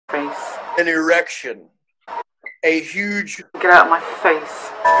an erection. A huge... Get out of my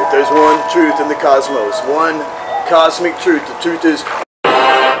face. If there's one truth in the cosmos, one cosmic truth, the truth is...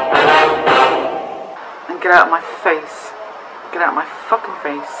 And get out of my face. Get out of my fucking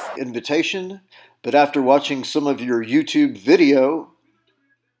face. Invitation, but after watching some of your YouTube video,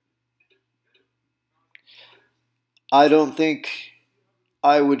 I don't think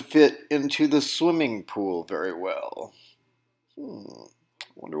I would fit into the swimming pool very well.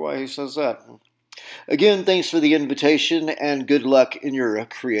 Wonder why he says that. Again, thanks for the invitation and good luck in your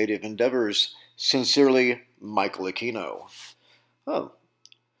creative endeavors. Sincerely, Michael Aquino. Oh,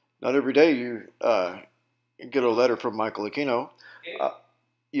 not every day you get a letter from Michael Aquino.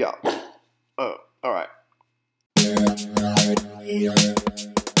 Yeah. Oh, all right.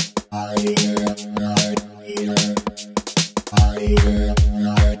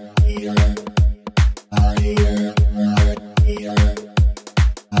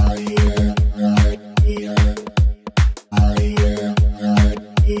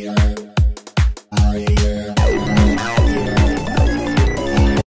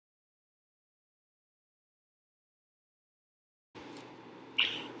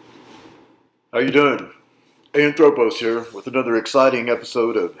 How you doing? Ayin Thropos here with another exciting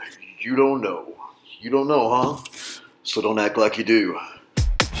episode of You Don't Know. You don't know, huh? So don't act like you do.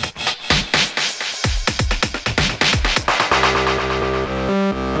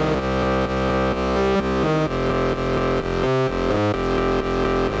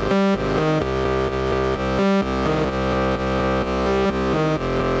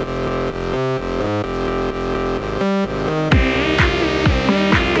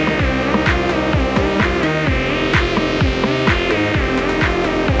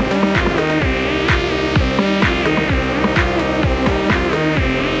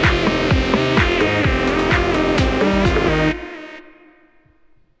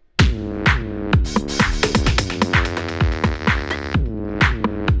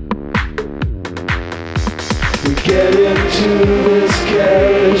 Get into this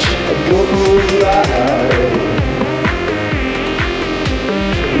carriage and go for a ride.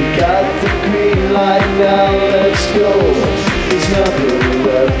 We got the green light now, let's go. There's nothing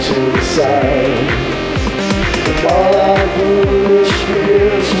left to decide. With all our foolish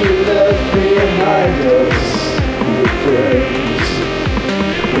fears we left behind us with friends,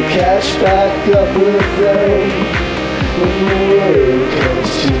 we'll catch back up with them when the world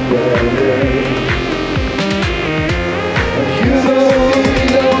comes to an end. You don't need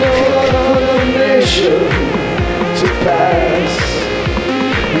no condemnation to pass.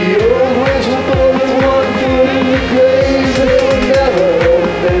 The old ways were born with one foot in the grave. They were never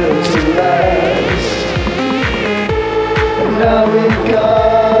meant to last. And now we've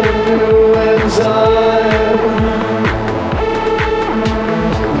got a new enzyme.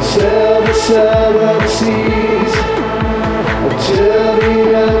 We sail the seven seas until the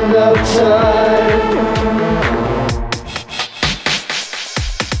end of time.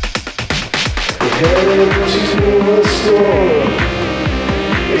 Headed to a storm,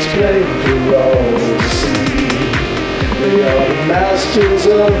 it's plain for all to see. They are the masters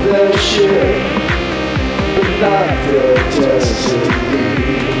of their ship, but not their destiny.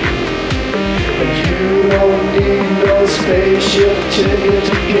 And you don't need no spaceship ticket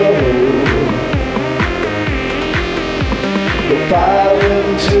to go. They'll file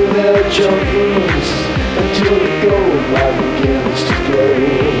into their jump rooms until the gold mine begins to flow.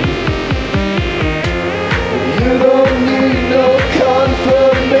 You don't need no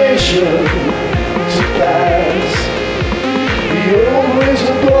confirmation to pass. The old ways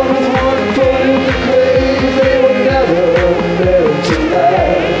were born with one foot in the grave. They were never meant to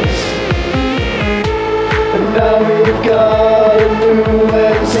last. And now we've got a new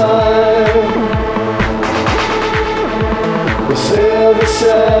enzyme. We sail the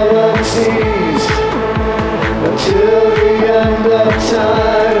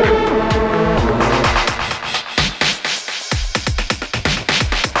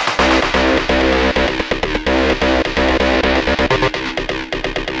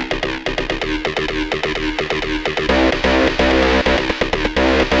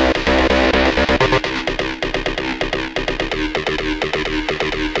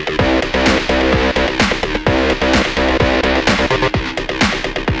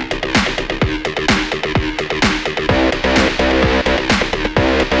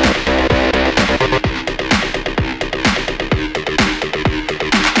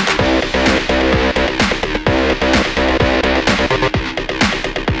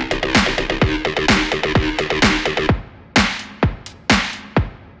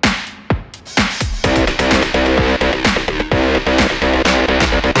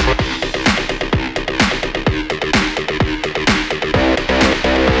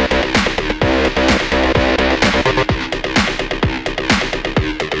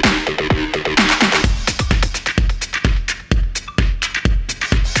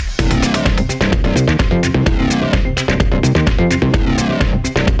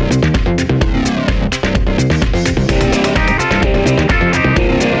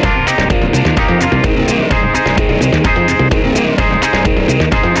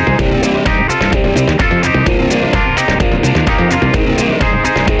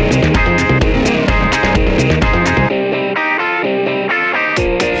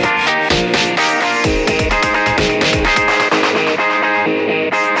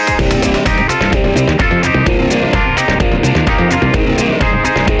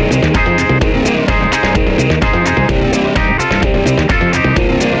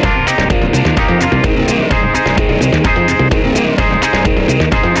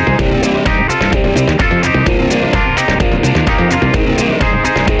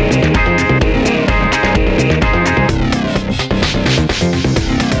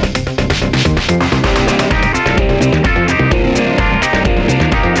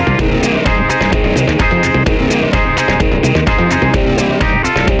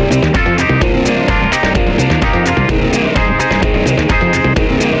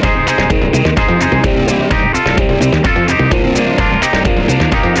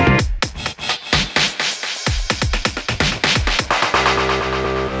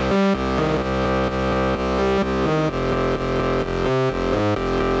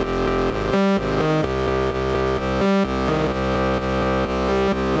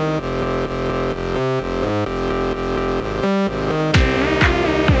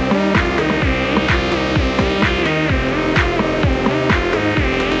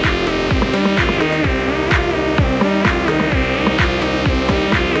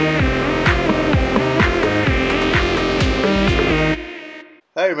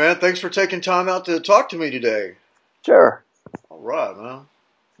Hey, man, thanks for taking time out to talk to me today. Sure. All right, man.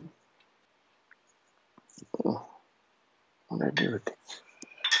 What did I do with this?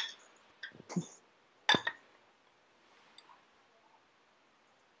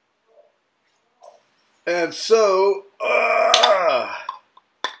 And so,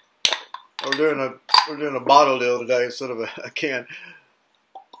 we're doing a bottle deal today instead of a can.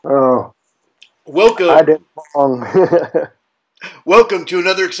 Oh, Welcome. I did wrong. Welcome to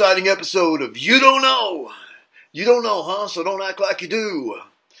another exciting episode of You Don't Know. You don't know, huh? So don't act like you do.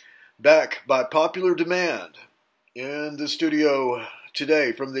 Back by popular demand. In the studio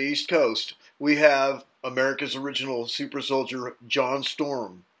today from the East Coast, we have America's original super soldier, John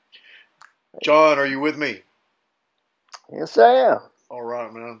Stormm. John, are you with me? Yes, I am. All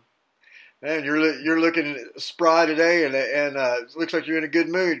right, man. Man, you're looking spry today, and it looks like you're in a good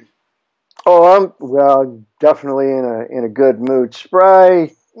mood. Oh, I'm definitely in a good mood.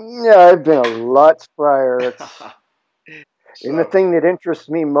 Spry. Yeah, I've been a lot sprier. And the thing that interests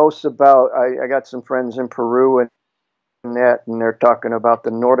me most about, I got some friends in Peru and that, and they're talking about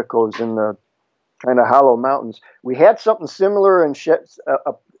the Nordicos in the kind of hollow mountains. We had something similar in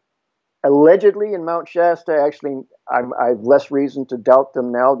allegedly in Mount Shasta. Actually, I have less reason to doubt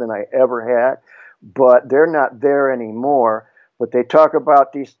them now than I ever had, but they're not there anymore. But they talk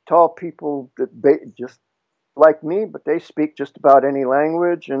about these tall people that just like me, but they speak just about any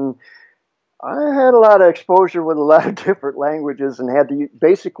language. And I had a lot of exposure with a lot of different languages, and had to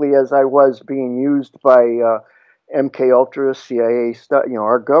basically, as I was being used by MK Ultra, CIA,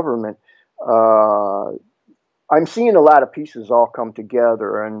 our government. I'm seeing a lot of pieces all come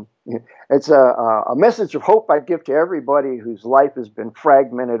together, and it's a message of hope I'd give to everybody whose life has been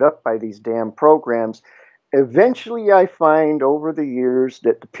fragmented up by these damn programs. Eventually, I find over the years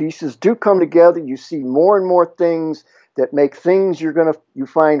that the pieces do come together. You see more and more things that make things you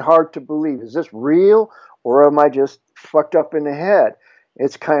find hard to believe. Is this real, or am I just fucked up in the head?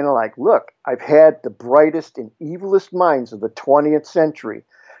 It's kind of like, look, I've had the brightest and evilest minds of the 20th century.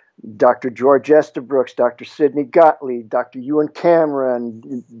 Dr. George Estabrooks, Dr. Sidney Gottlieb, Dr. Ewan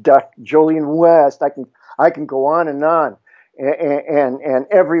Cameron, Dr. Jolien West. I can go on, and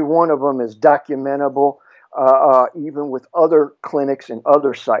every one of them is documentable, even with other clinics and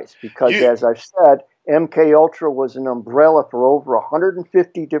other sites. Because, as I've said, MK Ultra was an umbrella for over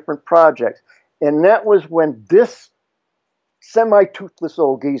 150 different projects, and that was when this semi-toothless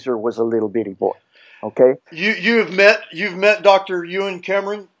old geezer was a little bitty boy. Okay, you've met Dr. Ewan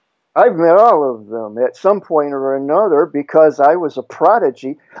Cameron. I've met all of them at some point or another because I was a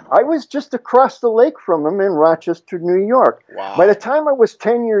prodigy. I was just across the lake from them in Rochester, New York. Wow. By the time I was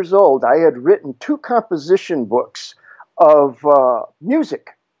 10 years old, I had written 2 composition books of music.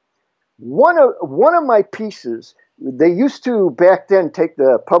 One of my pieces, they used to back then take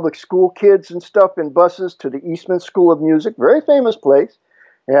the public school kids and stuff in buses to the Eastman School of Music, very famous place.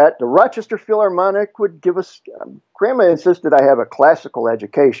 At the Rochester Philharmonic would give us, Grandma insisted I have a classical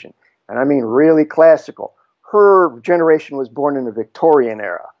education. And I mean really classical. Her generation was born in the Victorian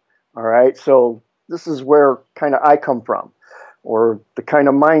era. All right. So this is where kind of I come from, or the kind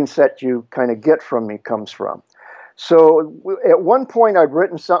of mindset you kind of get from me comes from. So at one point I'd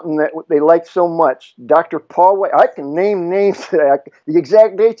written something that they liked so much. Dr. Paul White, I can name names, the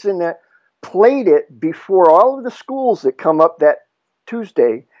exact dates in that, played it before all of the schools that come up that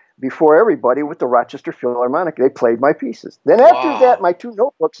Tuesday before everybody with the Rochester Philharmonic. They played my pieces. Then after that, my 2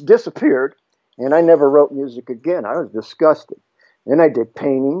 notebooks disappeared, and I never wrote music again. I was disgusted. Then I did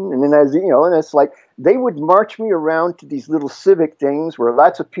painting, and then and it's like they would march me around to these little civic things where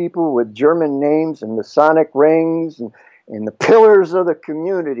lots of people with German names and Masonic rings and the pillars of the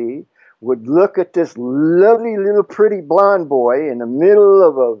community would look at this lovely little pretty blonde boy in the middle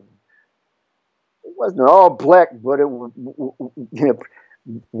of it wasn't all black, but it was,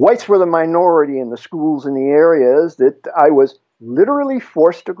 whites were the minority in the schools in the areas that I was literally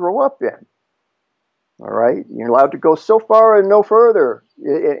forced to grow up in. All right? You're allowed to go so far and no further.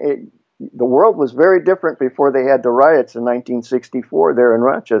 The world was very different before they had the riots in 1964 there in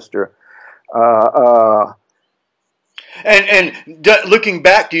Rochester. Looking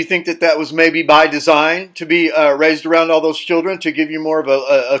back, do you think that was maybe by design to be raised around all those children to give you more of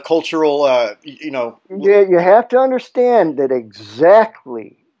a cultural, Yeah, you have to understand that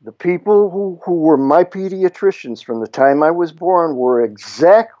exactly the people who were my pediatricians from the time I was born were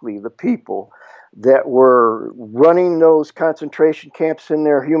exactly the people that were running those concentration camps and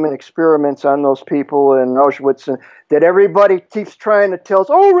their human experiments on those people in Auschwitz, and that everybody keeps trying to tell us,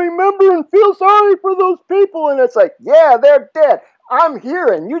 oh, remember and feel sorry for those people. And it's like, yeah, they're dead. I'm here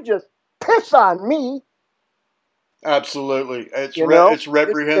and you just piss on me. Absolutely. It's reprehensible.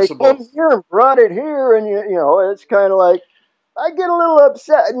 reprehensible. They come here and brought it here, and you know, it's kind of like, I get a little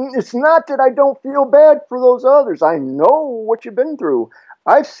upset. And it's not that I don't feel bad for those others. I know what you've been through.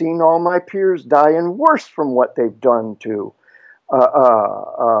 I've seen all my peers die and worse from what they've done to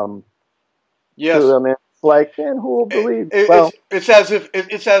Yes. them. And it's like, and who will believe? It's as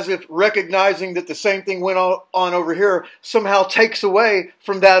if recognizing that the same thing went on over here somehow takes away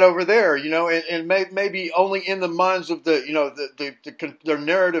from that over there, you know, and maybe only in the minds of the, you know, the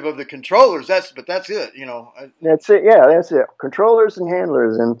narrative of the controllers. That's it, you know. That's it. Yeah, that's it. Controllers and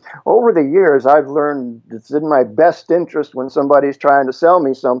handlers. And over the years, I've learned it's in my best interest when somebody's trying to sell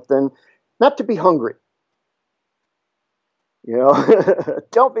me something, not to be hungry. You know,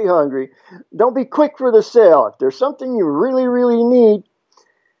 don't be hungry. Don't be quick for the sale. If there's something you really, really need,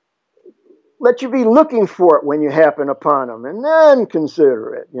 let you be looking for it when you happen upon them, and then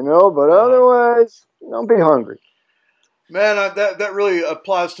consider it, you know. But otherwise, don't be hungry. Man, that really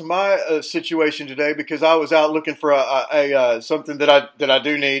applies to my situation today, because I was out looking for something that I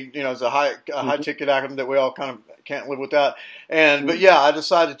do need. You know, it's a high ticket item that we all kind of can't live without. And but yeah, I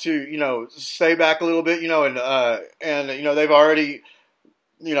decided to, you know, stay back a little bit, you know, and you know, they've already,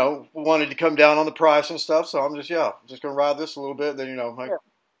 you know, wanted to come down on the price and stuff. So I'm just gonna ride this a little bit. Then, you know,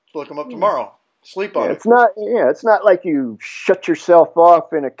 look them up tomorrow. Sleep on it. It's not like you shut yourself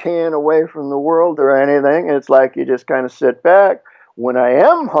off in a can away from the world or anything. It's like you just kind of sit back. When I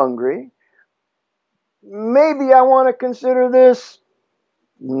am hungry, maybe I want to consider this.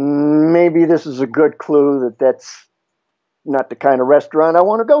 Maybe this is a good clue that that's not the kind of restaurant I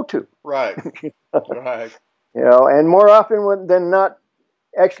want to go to. Right. Right. You know, and more often than not,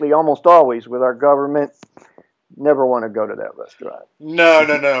 actually almost always with our government, never want to go to that restaurant.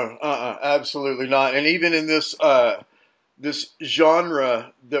 No. Absolutely not. And even in this this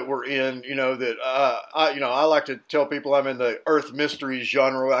genre that we're in, you know, that I like to tell people I'm in the Earth Mysteries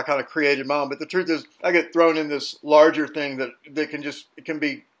genre. I kind of created my own, but the truth is, I get thrown in this larger thing that it can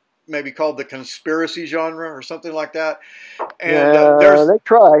be maybe called the conspiracy genre or something like that. And they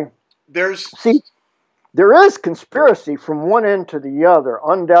try. See, there is conspiracy from one end to the other,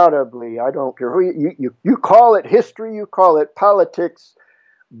 undoubtedly. I don't care who you call it history, you call it politics,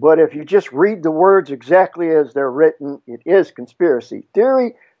 but if you just read the words exactly as they're written, it is conspiracy.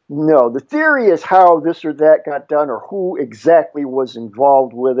 Theory, no. The theory is how this or that got done, or who exactly was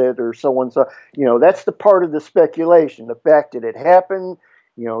involved with it, or so and so. You know, that's the part of the speculation. The fact that it happened,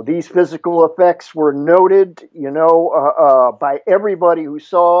 you know, these physical effects were noted, you know, by everybody who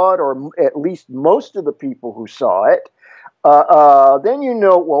saw it, or at least most of the people who saw it. Then you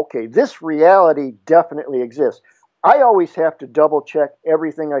know, well, okay, this reality definitely exists. I always have to double check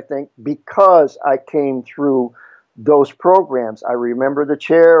everything I think, because I came through those programs. I remember the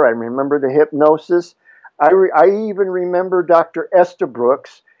chair. I remember the hypnosis. I even remember Dr.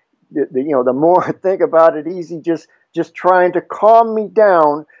 Estabrooks. You know, the more I think about it, just trying to calm me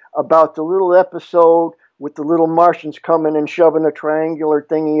down about the little episode with the little Martians coming and shoving a triangular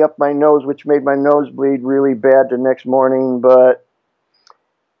thingy up my nose, which made my nose bleed really bad the next morning. But,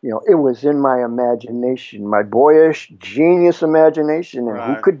 you know, it was in my imagination, my boyish, genius imagination. And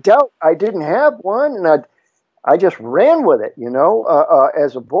who could doubt I didn't have one? And I just ran with it, you know,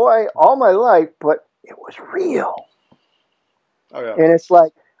 as a boy all my life, but it was real. Oh, yeah. And it's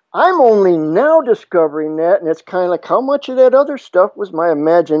like, I'm only now discovering that, and it's kind of like, how much of that other stuff was my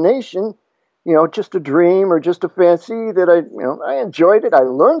imagination, you know, just a dream or just a fancy that I enjoyed it. I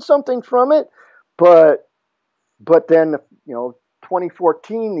learned something from it, but then, you know,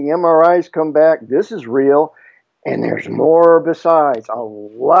 2014, the MRIs come back. This is real, and there's more besides, a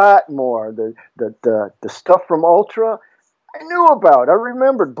lot more. The stuff from Ultra, I knew about. I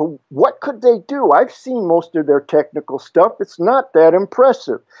remembered, but what could they do? I've seen most of their technical stuff. It's not that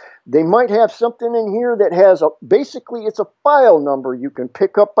impressive. They might have something in here that has basically it's a file number you can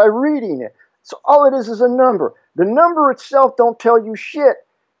pick up by reading it. So all it is a number. The number itself don't tell you shit.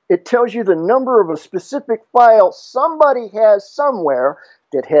 It tells you the number of a specific file somebody has somewhere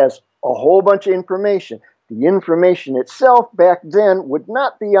that has a whole bunch of information. The information itself back then would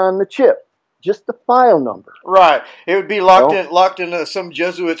not be on the chip, just the file number. Right. It would be locked in some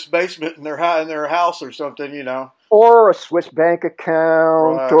Jesuit's basement in their house or something, you know. Or a Swiss bank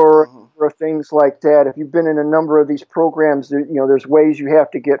account, or things like that. If you've been in a number of these programs, you know, there's ways you have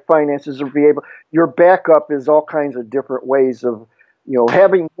to get finances or be able. Your backup is all kinds of different ways of, you know,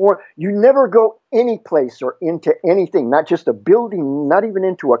 having more. You never go any place or into anything, not just a building, not even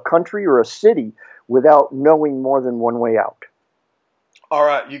into a country or a city, without knowing more than one way out. All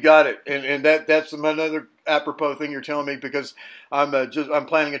right, you got it, and that's another apropos thing you're telling me, because I'm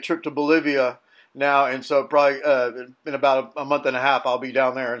planning a trip to Bolivia now, and so probably in about a month and a half, I'll be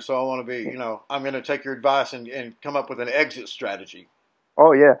down there, and so I want to be, you know, I'm going to take your advice and come up with an exit strategy.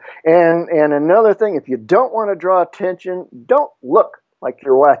 Oh yeah, and another thing, if you don't want to draw attention, don't look like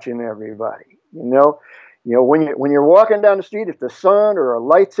you're watching everybody. You know when you're walking down the street, if the sun or a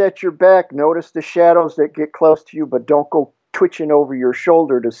light's at your back, notice the shadows that get close to you, but don't go twitching over your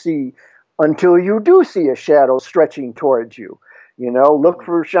shoulder to see until you do see a shadow stretching towards you. Look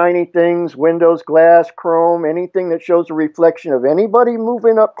for shiny things, windows, glass, chrome, anything that shows a reflection of anybody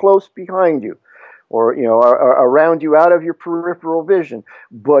moving up close behind you, or around you, out of your peripheral vision.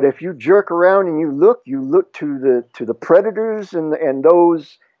 But if you jerk around and you look to the predators and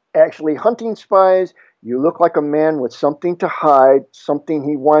those actually hunting spies. You look like a man with something to hide, something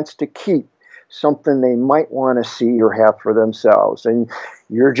he wants to keep, something they might want to see or have for themselves. And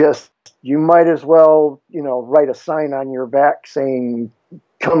you might as well, write a sign on your back saying,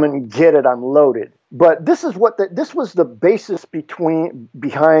 "Come and get it, I'm loaded." But this was the basis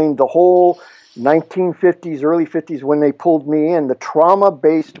behind the whole 1950s, early 50s, when they pulled me in, the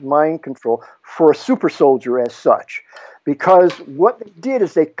trauma-based mind control for a super soldier as such. Because what they did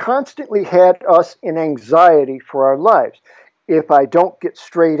is they constantly had us in anxiety for our lives. If I don't get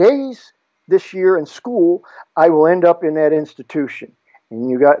straight A's this year in school, I will end up in that institution.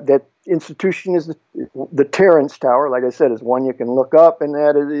 And you got that institution is the Terrence Tower. Like I said, is one you can look up, and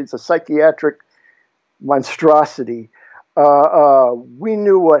that is a psychiatric monstrosity. We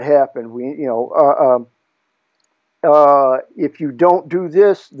knew what happened. If you don't do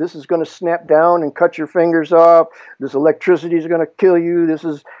this, this is going to snap down and cut your fingers off. This electricity is going to kill you.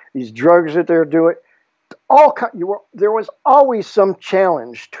 These drugs that they're doing. There was always some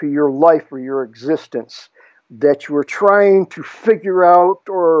challenge to your life or your existence that you were trying to figure out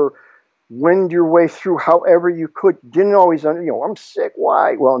or wend your way through however you could. Didn't always, I'm sick.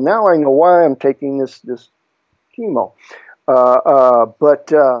 Why? Well, now I know why I'm taking this chemo.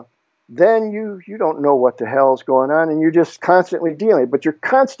 But then you don't know what the hell's going on, and you're just constantly dealing. But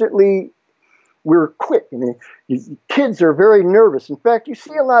we're quick. Kids are very nervous. In fact, you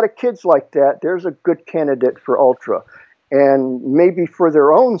see a lot of kids like that. There's a good candidate for ultra. And maybe for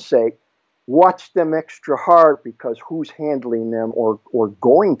their own sake, watch them extra hard, because who's handling them or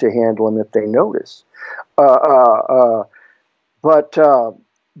going to handle them if they notice. But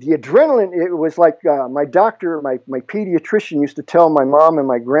the adrenaline, it was like my doctor, my pediatrician used to tell my mom and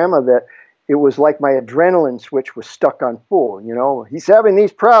my grandma that it was like my adrenaline switch was stuck on full. He's having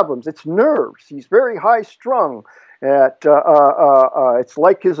these problems. It's nerves. He's very high strung. It's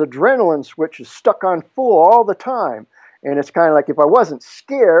like his adrenaline switch is stuck on full all the time. And it's kind of like if I wasn't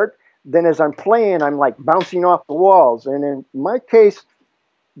scared, then as I'm playing, I'm like bouncing off the walls. And in my case,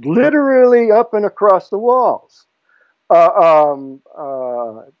 literally up and across the walls. I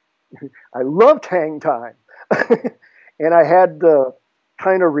loved hang time. And I had the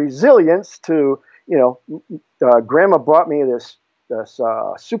kind of resilience to, Grandma bought me this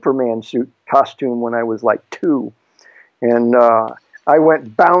Superman suit costume when I was like 2. And I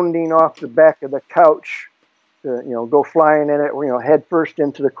went bounding off the back of the couch, go flying in it, head first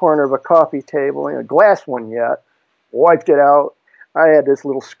into the corner of a coffee table, a glass one yet, wiped it out. I had this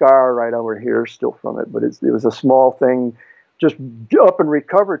little scar right over here still from it, but it was a small thing, just up and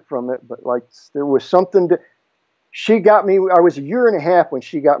recovered from it. But like there was something she got me, I was 1.5 years when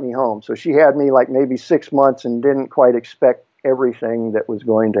she got me home. So she had me like maybe 6 months and didn't quite expect everything that was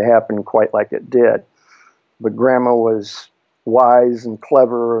going to happen quite like it did. But Grandma was wise and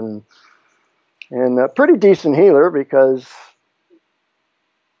clever and a pretty decent healer, because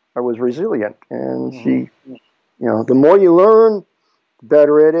I was resilient. And she, the more you learn, the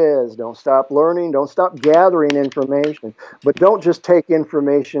better it is. Don't stop learning. Don't stop gathering information. But don't just take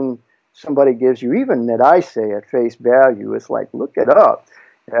information somebody gives you, even that I say at face value. It's like, look it up.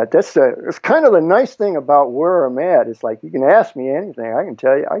 It's kind of the nice thing about where I'm at. It's like, you can ask me anything. I can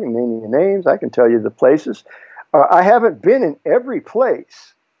tell you. I can name you the names. I can tell you the places. I haven't been in every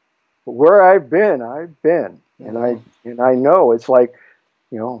place, but where I've been. And I know. It's like,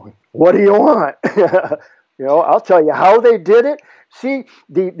 what do you want? I'll tell you how they did it. See,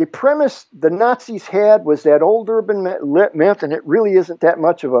 the premise the Nazis had was that old urban myth, and it really isn't that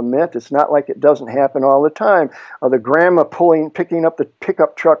much of a myth. It's not like it doesn't happen all the time. The grandma picking up the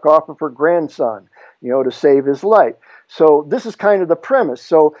pickup truck off of her grandson, to save his life. So this is kind of the premise.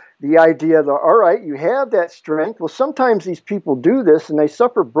 So the idea that, all right, you have that strength. Well, sometimes these people do this and they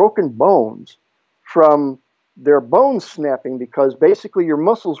suffer broken bones from their bones snapping, because basically your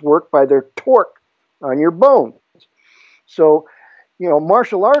muscles work by their torque on your bones. So,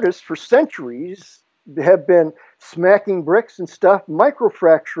 martial artists for centuries have been smacking bricks and stuff,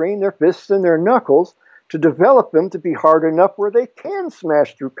 microfracturing their fists and their knuckles to develop them to be hard enough where they can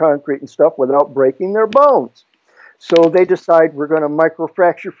smash through concrete and stuff without breaking their bones. So they decide we're going to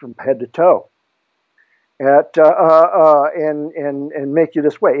microfracture from head to toe and make you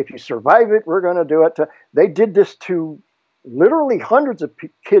this way. If you survive it, we're going to do it. They did this to literally hundreds of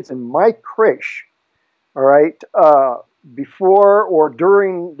kids in my creche, all right, before or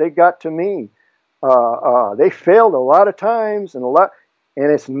during they got to me. They failed a lot of times and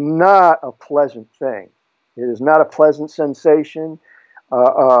it's not a pleasant thing. It is not a pleasant sensation.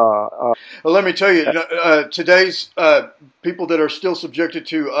 Well, let me tell you, today's people that are still subjected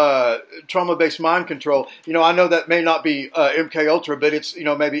to trauma-based mind control, I know that may not be MK Ultra, but it's,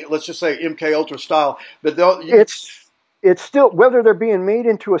 maybe let's just say MK Ultra style. But it's still, whether they're being made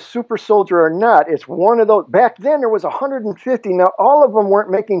into a super soldier or not, it's one of those. Back then there was 150. Now, all of them weren't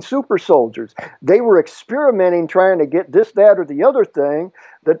making super soldiers. They were experimenting, trying to get this, that, or the other thing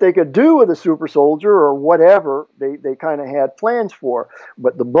that they could do with a super soldier or whatever they kind of had plans for.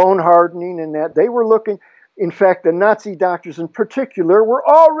 But the bone hardening and that, they were looking. In fact, the Nazi doctors in particular were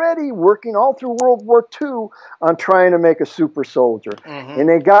already working all through World War II on trying to make a super soldier. And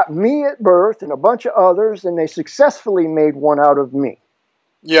they got me at birth and a bunch of others, and they successfully made one out of me.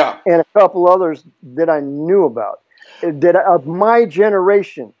 Yeah. And a couple others that I knew about, of my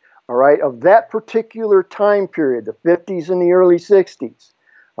generation, all right, of that particular time period, the 50s and the early 60s.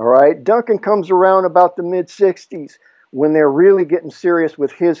 All right. Duncan comes around about the mid-60s when they're really getting serious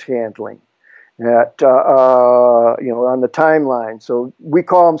with his handling. On the timeline. So we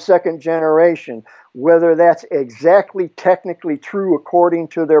call them second generation. Whether that's exactly technically true according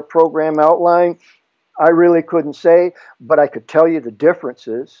to their program outline, I really couldn't say, but I could tell you the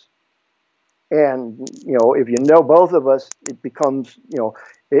differences. And, if you know both of us, it becomes,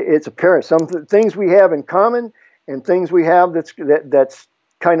 it's apparent. Some things we have in common and things we have that's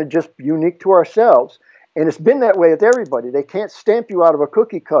kind of just unique to ourselves. And it's been that way with everybody. They can't stamp you out of a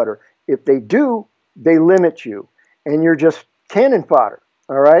cookie cutter. If they do, they limit you, and you're just cannon fodder,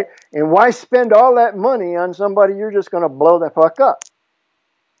 all right? And why spend all that money on somebody you're just going to blow the fuck up?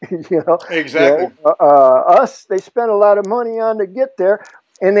 Exactly. Us, they spent a lot of money on to get there,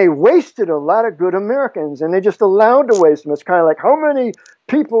 and they wasted a lot of good Americans, and they just allowed to waste them. It's kind of like how many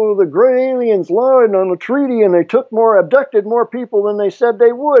people the gray aliens lied on the treaty, and they abducted more people than they said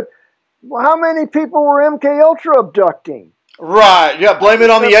they would. Well, how many people were MK Ultra abducting? Right, yeah, blame it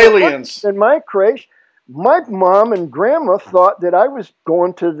on the aliens. In my creche, my mom and grandma thought that I was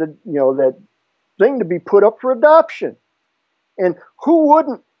going to that thing to be put up for adoption. And who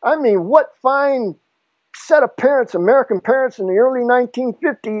wouldn't? I mean, what fine set of parents, American parents in the early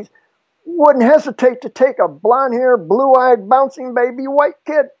 1950s, wouldn't hesitate to take a blonde-haired, blue-eyed, bouncing baby white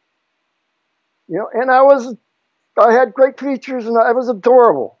kid? And I had great features and I was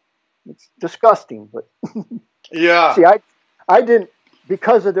adorable. It's disgusting, but yeah. See, I didn't,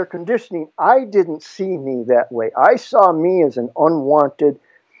 because of their conditioning, I didn't see me that way. I saw me as an unwanted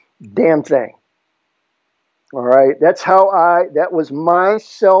damn thing. All right? That was my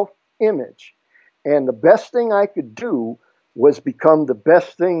self-image. And the best thing I could do was become the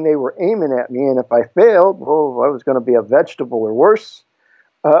best thing they were aiming at me. And if I failed, I was going to be a vegetable or worse.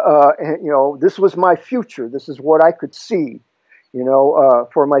 This was my future. This is what I could see.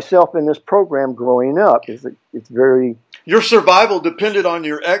 For myself in this program growing up, it's very... Your survival depended on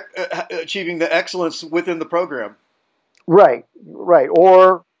your achieving the excellence within the program. Right.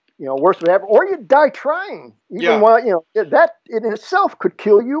 Or, worse would happen, or you'd die trying. Even while, that in itself could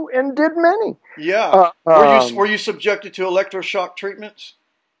kill you, and did many. Yeah. Were you subjected to electroshock treatments?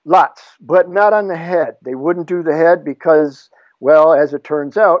 Lots, but not on the head. They wouldn't do the head because, well, as it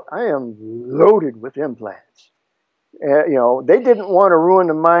turns out, I am loaded with implants. They didn't want to ruin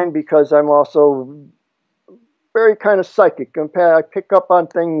the mind because I'm also very kind of psychic. I pick up on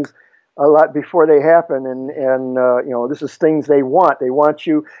things a lot before they happen, and this is things they want. They want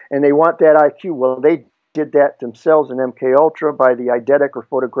you, and they want that IQ. Well, they did that themselves in MK Ultra by the eidetic or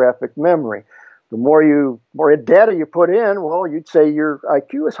photographic memory. The more data you put in, well, you'd say your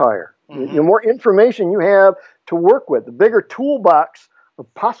IQ is higher. The more information you have to work with, the bigger toolbox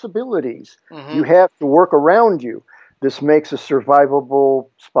of possibilities you have to work around you. This makes a survivable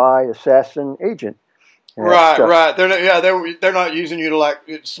spy, assassin, agent. Right. They're not using you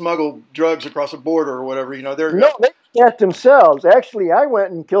to smuggle drugs across a border or whatever. No, they did that themselves. Actually, I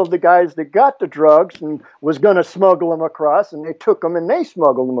went and killed the guys that got the drugs and was going to smuggle them across, and they took them and they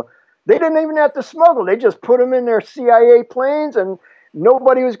smuggled them. They didn't even have to smuggle. They just put them in their CIA planes, and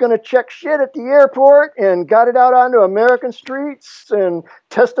nobody was going to check shit at the airport, and got it out onto American streets and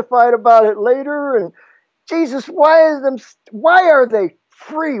testified about it later. And Jesus, why are they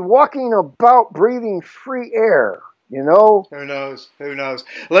free, walking about, breathing free air? You know? Who knows? Who knows?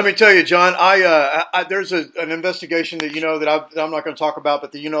 Let me tell you, John. There's an investigation that I'm not going to talk about,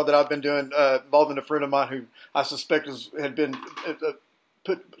 but that I've been doing involving a friend of mine who I suspect had been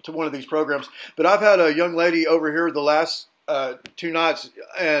put to one of these programs. But I've had a young lady over here the last 2 nights,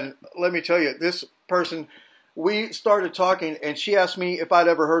 and let me tell you, this person, we started talking, and she asked me if I'd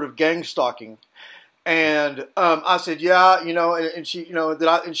ever heard of gang stalking. And I said, yeah, and she,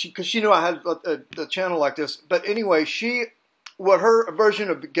 because she knew I had a channel like this. But anyway, what her version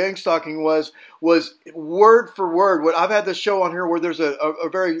of gang stalking was word for word. I've had this show on here where there's a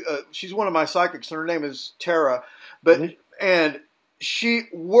very, she's one of my psychics, and her name is Tara. But, and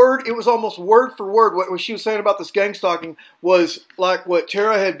it was almost word for word. What she was saying about this gang stalking was like what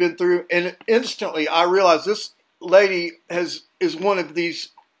Tara had been through. And instantly I realized this lady is one of these.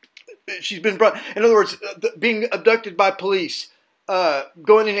 She's been brought, in other words, being abducted by police,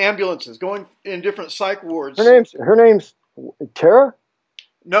 going in ambulances, going in different psych wards. Her name's Tara?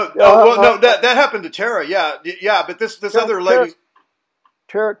 No, that happened to Tara. Yeah, but this other lady.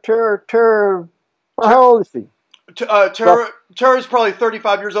 Tara. How old is she? Tara's probably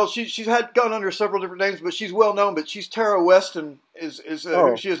 35 years old. She's gone under several different names, but she's well known. But she's Tara Weston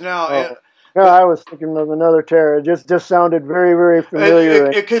who she is now. No, I was thinking of another Tara. It just sounded very, very familiar.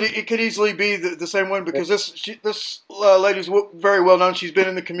 It could easily be the same one, because this lady's very well known. She's been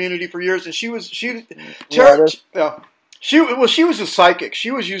in the community for years, and she was a psychic.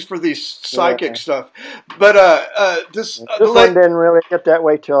 She was used for these psychic stuff. But this one didn't really get that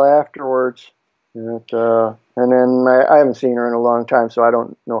way till afterwards. And then I haven't seen her in a long time, so I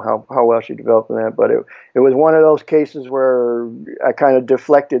don't know how well she developed in that. But it was one of those cases where I kind of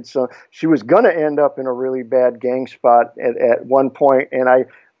deflected. So she was going to end up in a really bad gang spot at one point, and I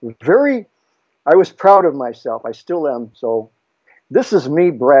was proud of myself. I still am. So this is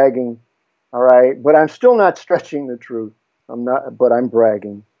me bragging, all right? But I'm still not stretching the truth. I'm not, but I'm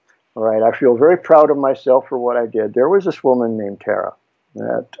bragging, all right? I feel very proud of myself for what I did. There was this woman named Tara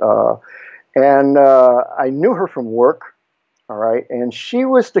that. And I knew her from work, all right? And she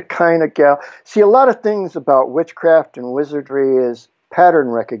was the kind of gal. See, a lot of things about witchcraft and wizardry is pattern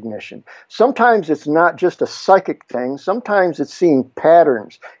recognition. Sometimes it's not just a psychic thing. Sometimes it's seeing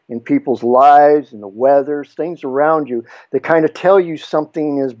patterns in people's lives, in the weathers, things around you that kind of tell you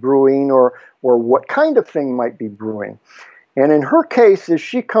something is brewing or what kind of thing might be brewing. And in her case, as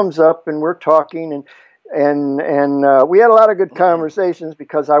she comes up and we're talking, and we had a lot of good conversations,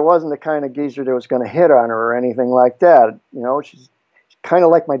 because I wasn't the kind of geezer that was going to hit on her or anything like that. She's kind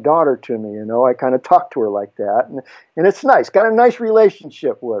of like my daughter to me. I kind of talk to her like that, and it's nice. Got a nice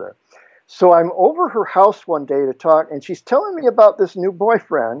relationship with her. So I'm over her house one day to talk, and she's telling me about this new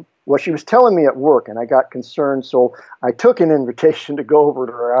boyfriend. Well, she was telling me at work, and I got concerned, so I took an invitation to go over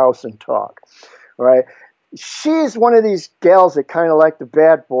to her house and talk. All right, she's one of these gals that kind of like the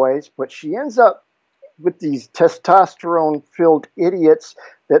bad boys, but she ends up with these testosterone-filled idiots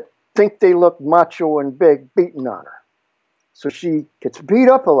that think they look macho and big, beating on her. So she gets beat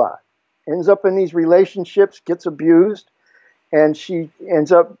up a lot, ends up in these relationships, gets abused, and she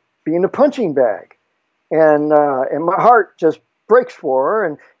ends up being a punching bag. And my heart just breaks for her,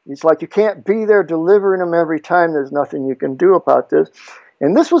 and it's like you can't be there delivering them every time. There's nothing you can do about this.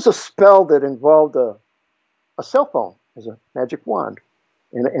 And this was a spell that involved a cell phone as a magic wand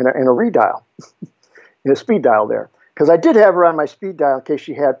and a redial. In a speed dial there, because I did have her on my speed dial in case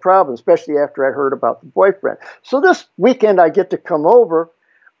she had problems, especially after I heard about the boyfriend. So this weekend I get to come over.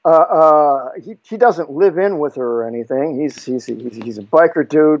 He doesn't live in with her or anything. He's a biker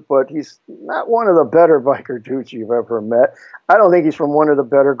dude, but he's not one of the better biker dudes you've ever met. I don't think he's from one of the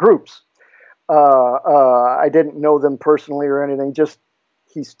better groups. I didn't know them personally or anything. Just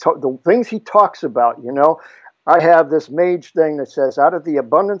the things he talks about. I have this mage thing that says, "Out of the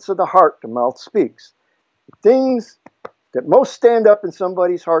abundance of the heart, the mouth speaks." Things that most stand up in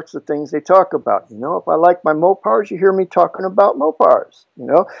somebody's heart's the things they talk about. If I like my Mopars, you hear me talking about Mopars.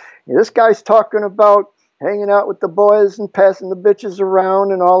 This guy's talking about hanging out with the boys and passing the bitches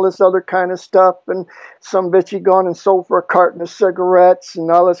around and all this other kind of stuff. And some bitch he gone and sold for a carton of cigarettes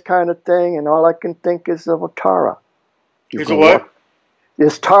and all this kind of thing. And all I can think is of a Tara. Is a what?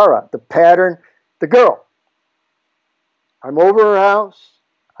 Is Tara, the pattern, the girl. I'm over her house.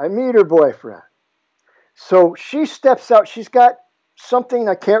 I meet her boyfriend. So she steps out. She's got something,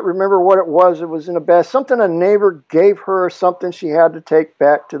 I can't remember what it was. It was in a bag. Something a neighbor gave her, something she had to take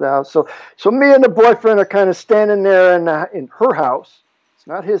back to the house. So me and the boyfriend are kind of standing there in her house. It's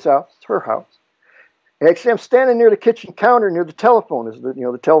not his house. It's her house. Actually, I'm standing near the kitchen counter, near the telephone.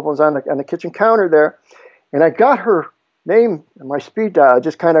 The telephone's on the kitchen counter there. And I got her name and my speed dial. It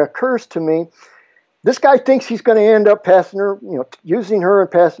just kind of occurs to me. This guy thinks he's going to end up passing her, using her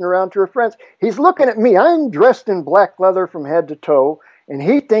and passing her around to her friends. He's looking at me. I'm dressed in black leather from head to toe, and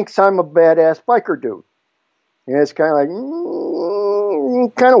he thinks I'm a badass biker dude. And it's kind of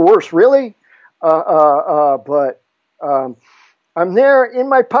like, kind of worse, really. But I'm there. In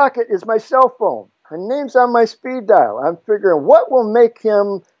my pocket is my cell phone. Her name's on my speed dial. I'm figuring what will make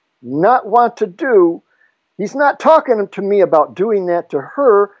him not want to do. He's not talking to me about doing that to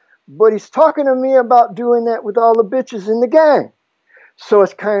her, but he's talking to me about doing that with all the bitches in the gang. So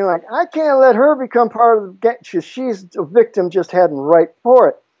it's kind of like, I can't let her become part of the gang. She's a victim, just hadn't right for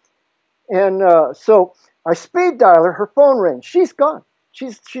it. And so I speed dial her. Her phone rings. She's gone.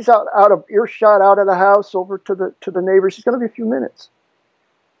 She's out of earshot, out of the house, over to the neighbor. She's going to be a few minutes.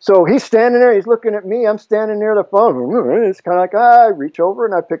 So he's standing there. He's looking at me. I'm standing near the phone. It's kind of like, I reach over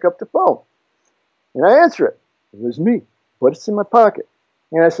and I pick up the phone. And I answer it. It was me, but it's in my pocket.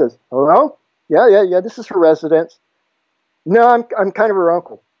 And I says, hello? Yeah, this is her residence. No, I'm kind of her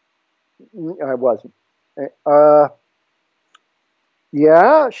uncle. I wasn't.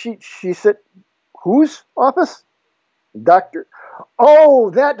 Yeah, she said, whose office? Doctor.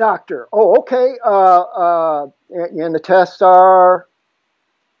 Oh, that doctor. Oh, okay. And the tests are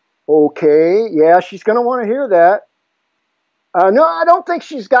okay. Yeah, she's going to want to hear that. No, I don't think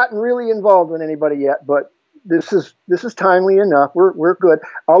she's gotten really involved with anybody yet, but this is timely enough. We're good.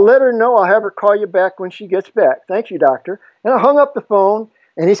 I'll let her know. I'll have her call you back when she gets back. Thank you, doctor. And I hung up the phone,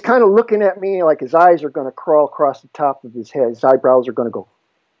 and he's kind of looking at me like his eyes are going to crawl across the top of his head. His eyebrows are going to go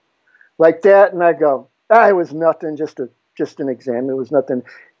like that, and I go, it was nothing, just an exam. It was nothing.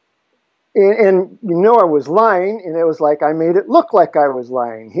 And I was lying, and it was like I made it look like I was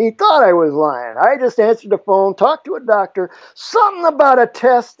lying. He thought I was lying. I just answered the phone, talked to a doctor, something about a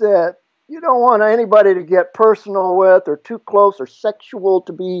test that you don't want anybody to get personal with or too close or sexual,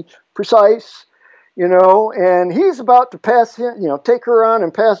 to be precise, and he's about to pass him, take her on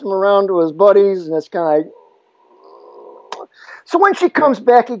and pass him around to his buddies, and it's kind of like, so when she comes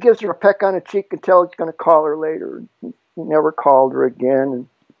back, he gives her a peck on the cheek and tells he's going to call her later. He never called her again, and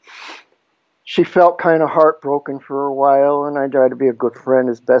she felt kind of heartbroken for a while, and I tried to be a good friend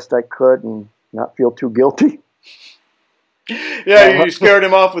as best I could and not feel too guilty. Yeah, you scared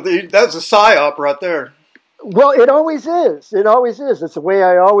him off with that's a psyop right there. Well, it always is. It always is. It's the way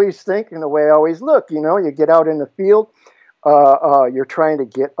I always think and the way I always look. You get out in the field, you're trying to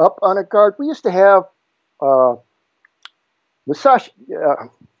get up on a guard. We used to have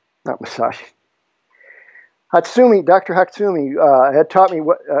Hatsumi, Dr. Hatsumi had taught me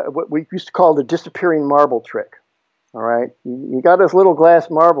what we used to call the disappearing marble trick. All right, you got this little glass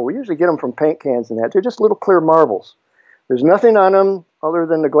marble. We usually get them from paint cans and that. They're just little clear marbles. There's nothing on them other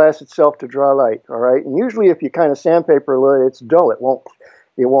than the glass itself to draw light. All right, and usually if you kind of sandpaper it, it's dull. It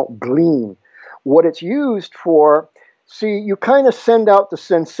won't gleam. What it's used for, you kind of send out the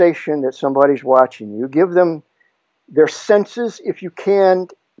sensation that somebody's watching. You give them their senses, if you can,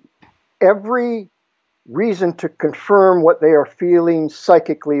 every reason to confirm what they are feeling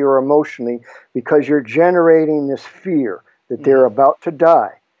psychically or emotionally, because you're generating this fear that they're about to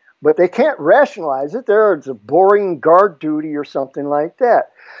die. But they can't rationalize it. It's a boring guard duty or something like that.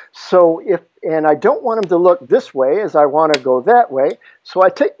 So and I don't want them to look this way as I want to go that way. So I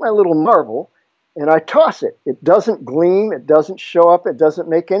take my little marble and I toss it. It doesn't gleam. It doesn't show up. It doesn't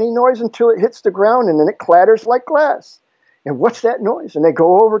make any noise until it hits the ground, and then it clatters like glass. And what's that noise? And they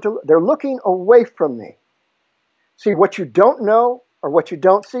go over they're looking away from me. See, what you don't know or what you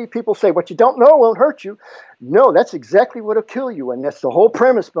don't see, people say, what you don't know won't hurt you. No, that's exactly what will kill you, and that's the whole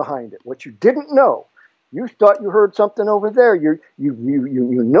premise behind it. What you didn't know. You thought you heard something over there. You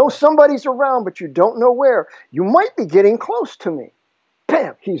know somebody's around, but you don't know where. You might be getting close to me.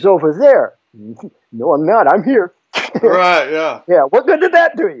 Bam, he's over there. No, I'm not. I'm here. Right, yeah. Yeah, what good did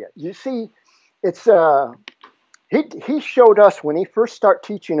that do you? You see, it's he showed us when he first started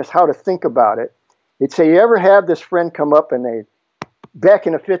teaching us how to think about it. He'd say, you ever have this friend come up and back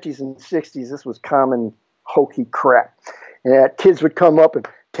in the 50s and 60s, this was common hokey crap. And kids would come up and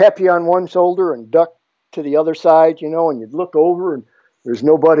tap you on one shoulder and duck to the other side, and you'd look over and there's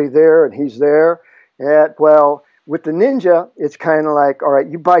nobody there and he's there. And, well, with the ninja, it's kind of like, all right,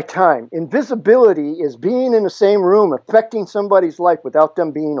 you buy time. Invisibility is being in the same room, affecting somebody's life without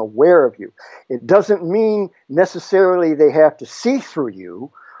them being aware of you. It doesn't mean necessarily they have to see through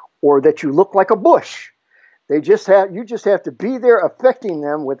you or that you look like a bush. You just have to be there affecting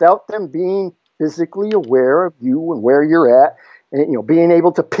them without them being physically aware of you and where you're at, and being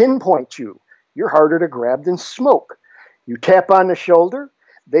able to pinpoint you. You're harder to grab than smoke. You tap on the shoulder,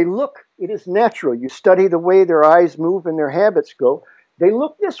 They look, it is natural. You study the way their eyes move and their habits go. They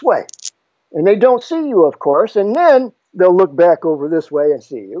look this way. And they don't see you, of course. And then they'll look back over this way and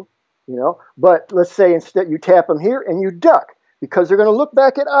see you, you know. But let's say instead you tap them here and you duck because they're going to look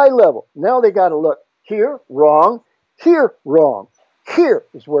back at eye level. Now they got to look here, wrong, here, wrong. Here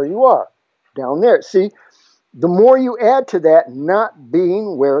is where you are, down there. See, the more you add to that not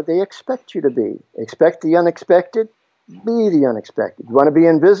being where they expect you to be. Expect the unexpected, be the unexpected. You want to be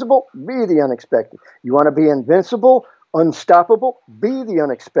invisible? Be the unexpected. You want to be invincible, unstoppable? Be the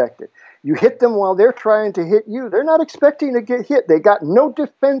unexpected. You hit them while they're trying to hit you. They're not expecting to get hit. They got no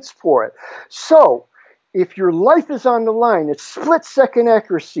defense for it. So, if your life is on the line, it's split-second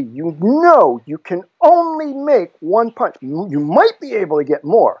accuracy. You know you can only make one punch. You might be able to get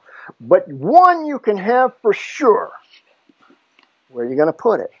more, but one you can have for sure. Where are you going to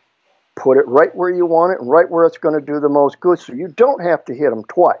put it? Put it right where you want it and right where it's going to do the most good, so you don't have to hit them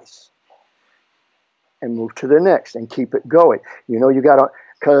twice. And move to the next and keep it going. You know, you got to,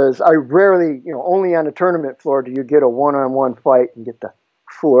 because I rarely, you know, only on the tournament floor do you get a one-on-one fight and get to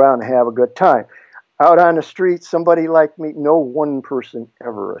fool around and have a good time. Out on the street, somebody like me, no one person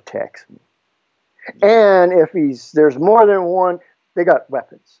ever attacks me. And if there's more than one, they got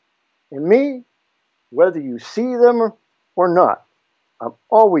weapons. And me, whether you see them or not, I'm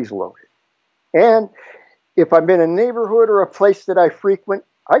always loaded. And if I'm in a neighborhood or a place that I frequent,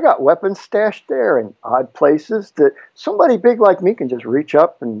 I got weapons stashed there in odd places that somebody big like me can just reach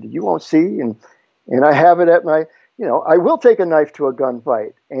up and you won't see. And I have it at my, you know, I will take a knife to a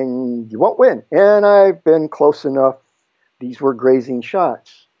gunfight and you won't win. And I've been close enough. These were grazing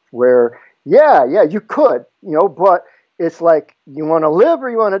shots where, yeah, you could, you know, but it's like you want to live or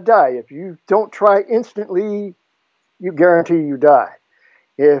you want to die. If you don't try instantly, you guarantee you die.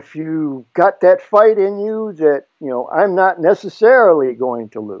 If you got that fight in you that, you know, I'm not necessarily going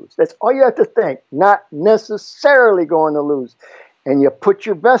to lose. That's all you have to think. Not necessarily going to lose. And you put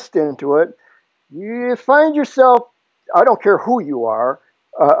your best into it. You find yourself, I don't care who you are,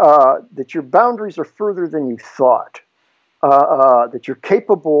 that your boundaries are further than you thought. That you're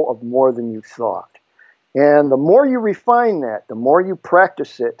capable of more than you thought. And the more you refine that, the more you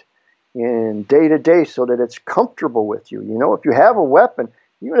practice it in day to day so that it's comfortable with you. You know, if you have a weapon,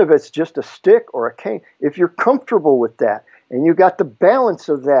 even if it's just a stick or a cane, if you're comfortable with that and you got the balance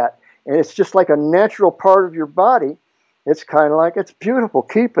of that and it's just like a natural part of your body, it's kind of like, it's beautiful.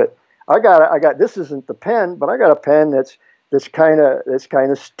 Keep it. I got, this isn't the pen, but I got a pen that's kind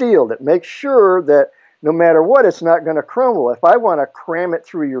of steel that makes sure that no matter what, it's not going to crumble. If I want to cram it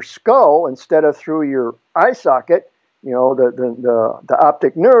through your skull instead of through your eye socket, you know, the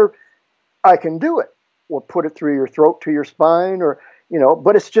optic nerve, I can do it. Or put it through your throat to your spine, or, you know,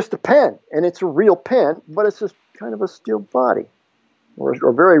 but it's just a pen, and it's a real pen, but it's just kind of a steel body, or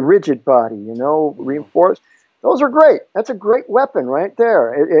a very rigid body, you know, reinforced. Those are great. That's a great weapon right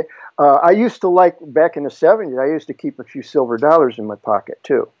there. I used to like, back in the 70s, I used to keep a few silver dollars in my pocket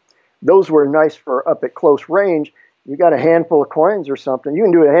too. Those were nice for up at close range. You got a handful of coins or something, you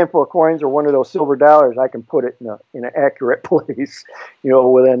can do a handful of coins or one of those silver dollars. I can put it in an accurate place, you know,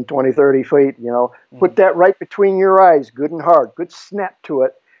 within 20, 30 feet, you know. Put that right between your eyes, good and hard, good snap to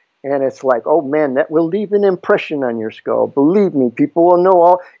it. And it's like, oh man, that will leave an impression on your skull. Believe me, people will know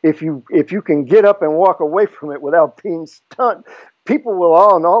all. If you can get up and walk away from it without being stunned, people will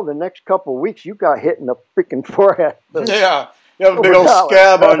all know the next couple of weeks you got hit in the freaking forehead. Yeah, you have a big old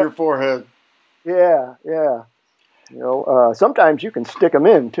scab on your forehead. Yeah. You know, sometimes you can stick them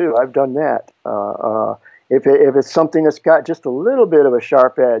in too. I've done that. If it's something that's got just a little bit of a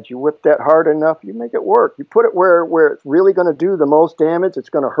sharp edge, you whip that hard enough, you make it work. You put it where it's really going to do the most damage. It's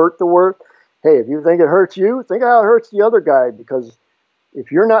going to hurt the worst. Hey, if you think it hurts you, think how it hurts the other guy. Because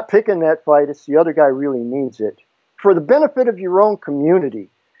if you're not picking that fight, it's the other guy really needs it for the benefit of your own community.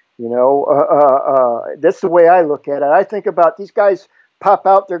 You know, that's the way I look at it. I think about these guys pop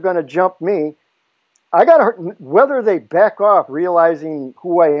out, they're going to jump me. I got to hurt, whether they back off realizing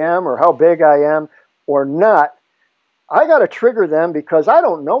who I am or how big I am or not, I got to trigger them because I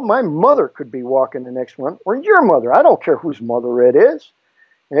don't know. My mother could be walking the next one, or your mother. I don't care whose mother it is.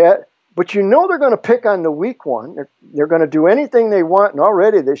 Yeah, but you know they're going to pick on the weak one. They're going to do anything they want, and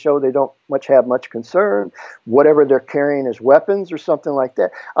already they show they don't have much concern. Whatever they're carrying as weapons or something like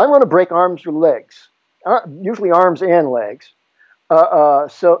that. I'm going to break arms or legs, usually arms and legs.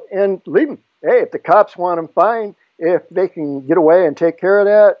 And leave them. Hey, if the cops want them, fine. If they can get away and take care of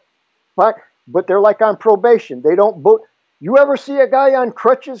that, fine. But they're like on probation. They don't book. You ever see a guy on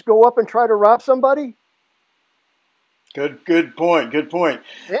crutches go up and try to rob somebody? Good point. Good point.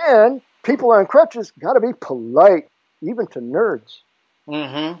 And people on crutches got to be polite, even to nerds.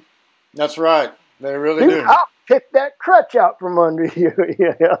 Mm-hmm. That's right. They really Dude, do. I'll pick that crutch out from under you.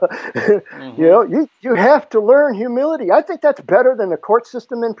 Mm-hmm. You know, you have to learn humility. I think that's better than the court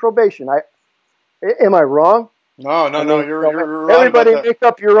system and probation. Am I wrong? No, I mean, you're right everybody about that. make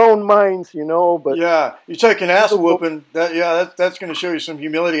up your own minds, you know. But Yeah, you take an ass whooping. That's going to show you some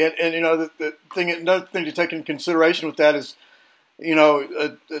humility. And you know, another thing to take into consideration with that is, you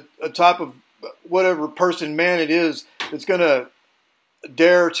know, a type of whatever person, man it is, that's going to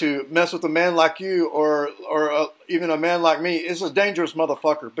dare to mess with a man like you or even a man like me is a dangerous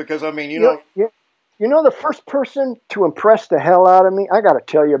motherfucker. Because I mean, you know, the first person to impress the hell out of me, I got to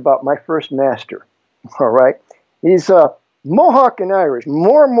tell you about my first master. All right, he's Mohawk and Irish,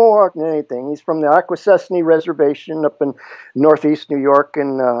 more Mohawk than anything. He's from the Akwesasne Reservation up in northeast New York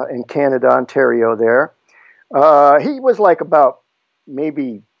and in Canada, Ontario. There, he was like about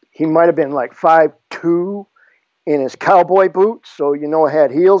maybe he might have been like 5'2" in his cowboy boots, so you know, had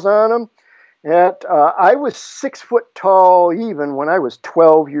heels on him. I was 6 foot tall even when I was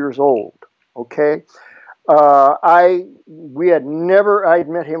 12 years old. Okay, I'd met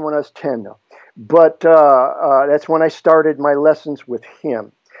him when I was 10 though, but that's when I started my lessons with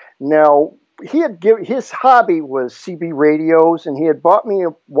him. Now his hobby was CB radios, and he had bought me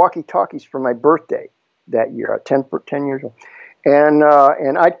walkie-talkies for my birthday that year, 10 years old. And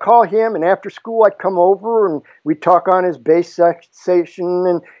I'd call him, and after school I'd come over, and we'd talk on his base station,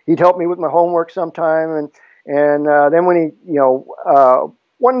 and he'd help me with my homework sometime. And then when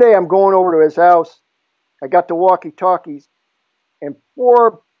one day I'm going over to his house, I got the walkie-talkies, and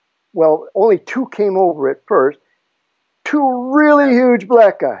only two came over at first. Two really huge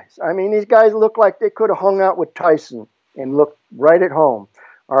black guys. I mean, these guys looked like they could have hung out with Tyson and looked right at home.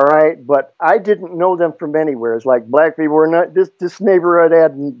 All right, but I didn't know them from anywhere. It's like black people were not. This neighborhood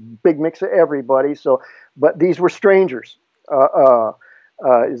had a big mix of everybody. So, but these were strangers.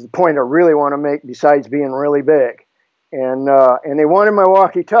 Is the point I really want to make. Besides being really big, and they wanted my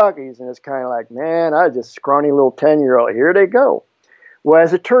walkie-talkies, and it's kind of like, man, I was just scrawny little 10-year-old. Here they go. Well,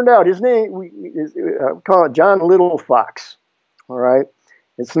 as it turned out, his name we call it John Little Fox. All right,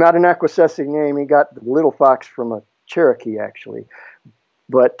 it's not an Akwesasne name. He got the Little Fox from a Cherokee, actually.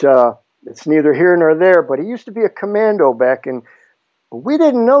 But it's neither here nor there. But he used to be a commando back in. We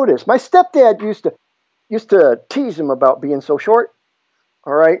didn't notice. My stepdad used to tease him about being so short.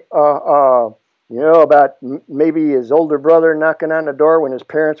 All right, you know, about maybe his older brother knocking on the door when his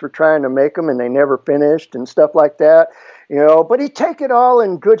parents were trying to make him and they never finished and stuff like that. You know, but he'd take it all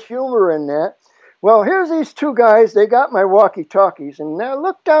in good humor and that. Well, here's these two guys. They got my walkie-talkies, and now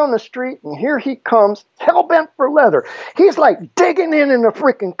look down the street, and here he comes, hell-bent for leather. He's like digging in the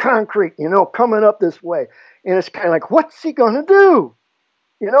freaking concrete, you know, coming up this way. And it's kind of like, what's he going to do?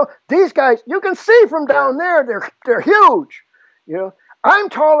 You know, these guys, you can see from down there, they're huge. You know, I'm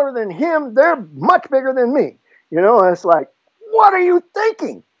taller than him. They're much bigger than me. You know, and it's like, what are you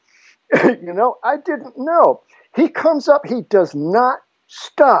thinking? You know, I didn't know. He comes up. He does not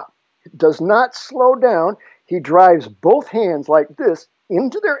stop. Does not slow down. He drives both hands like this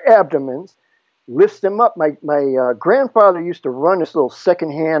into their abdomens, lifts them up. My grandfather used to run this little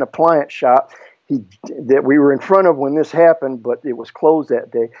secondhand appliance shop that we were in front of when this happened, but it was closed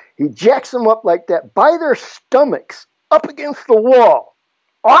that day. He jacks them up like that by their stomachs up against the wall,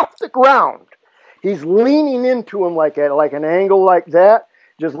 off the ground. He's leaning into him like at an angle like that,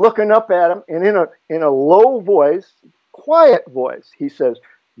 just looking up at him, and in a low voice, quiet voice, he says,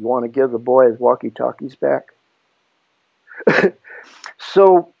 "You want to give the boy his walkie-talkies back?"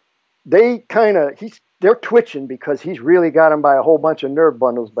 So they're twitching because he's really got him by a whole bunch of nerve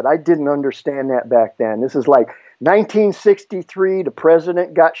bundles, but I didn't understand that back then. This is like 1963. The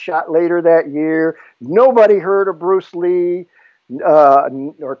president got shot later that year. Nobody heard of Bruce Lee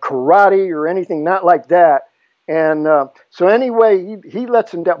or karate or anything, not like that. And so anyway, he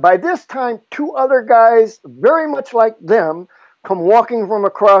lets him down. By this time, two other guys, very much like them, come walking from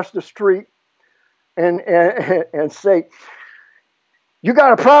across the street and say, "You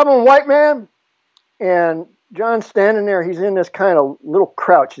got a problem, white man?" And John's standing there. He's in this kind of little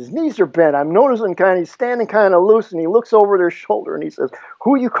crouch. His knees are bent. I'm noticing he's standing kind of loose, and he looks over their shoulder and he says,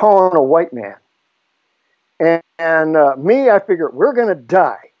 "Who are you calling a white man?" And me, I figure we're going to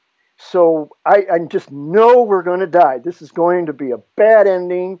die. So I just know we're going to die. This is going to be a bad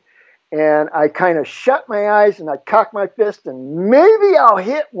ending. And I kind of shut my eyes and I cock my fist, and maybe I'll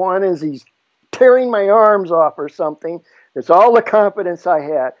hit one as he's tearing my arms off or something. That's all the confidence I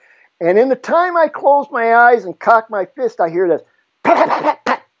had. And in the time I closed my eyes and cocked my fist, I hear this, pat, pat, pat,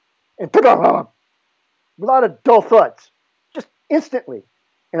 pat, and a lot of dull thuds, just instantly.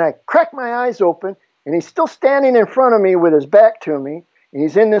 And I crack my eyes open, and he's still standing in front of me with his back to me. And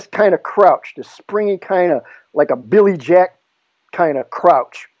he's in this kind of crouch, this springy kind of, like a Billy Jack kind of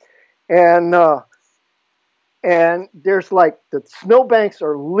crouch. And there's like, the snowbanks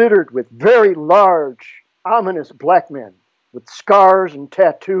are littered with very large, ominous black men with scars and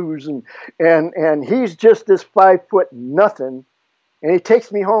tattoos. And he's just this 5 foot nothing. And he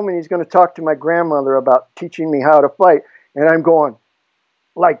takes me home and he's going to talk to my grandmother about teaching me how to fight. And I'm going,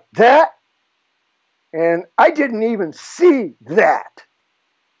 like that? And I didn't even see that.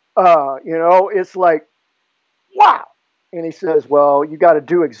 You know, it's like, wow. And he says, well, you got to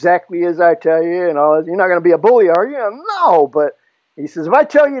do exactly as I tell you. And all. You're not going to be a bully, are you? No. But he says, if I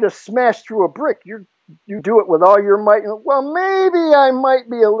tell you to smash through a brick, you do it with all your might. Well, maybe I might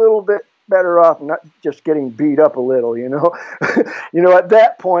be a little bit better off not just getting beat up a little, you know. You know, at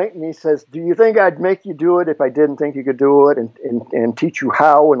that point, and he says, do you think I'd make you do it if I didn't think you could do it and teach you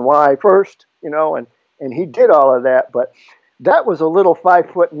how and why first, you know? And he did all of that. But that was a little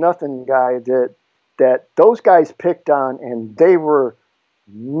 5 foot nothing guy that those guys picked on, and they were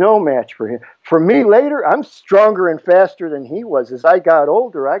no match for him. For me later, I'm stronger and faster than he was. As I got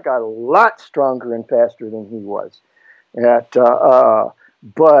older, I got a lot stronger and faster than he was.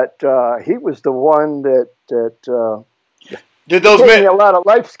 But he was the one that did those gave men me a lot of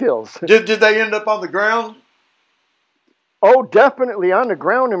life skills. Did they end up on the ground? Oh, definitely on the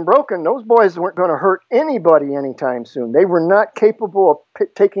ground and broken. Those boys weren't going to hurt anybody anytime soon. They were not capable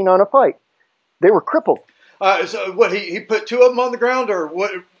of taking on a fight. They were crippled. So what, he put 2 of them on the ground, or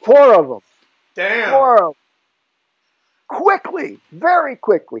what? 4 of them. Damn. 4 of them. Quickly, very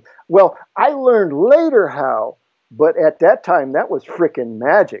quickly. Well, I learned later how, but at that time, that was frickin'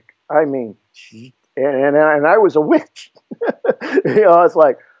 magic. I mean, and I was a witch. You know, it's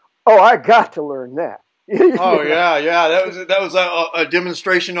like, oh, I got to learn that. Oh yeah, yeah. That was a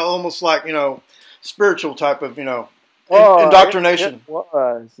demonstration, almost like, you know, spiritual type of, you know, indoctrination.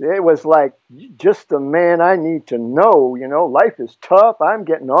 It was like, just the man I need to know. You know, life is tough. I'm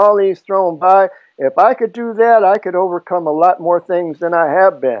getting all these thrown by. If I could do that, I could overcome a lot more things than I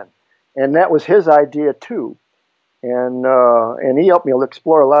have been. And that was his idea too. And he helped me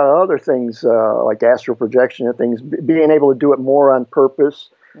explore a lot of other things, like astral projection and things, being able to do it more on purpose.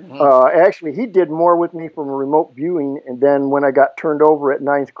 Mm-hmm. Actually, he did more with me from a remote viewing. And then when I got turned over at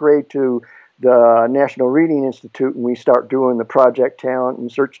 9th grade to the National Reading Institute, and we start doing the project talent and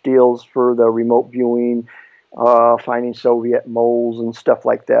search deals for the remote viewing, finding Soviet moles and stuff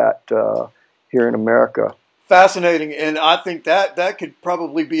like that here in America. Fascinating, and I think that could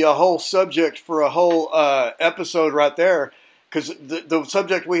probably be a whole subject for a whole episode right there, because the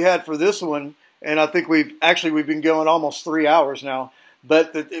subject we had for this one, and I think we've been going almost 3 hours now.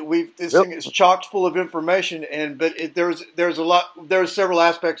 But this thing is chocked full of information, but there's several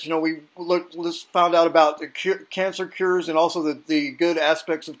aspects. You know, we found out about the cancer cures and also the good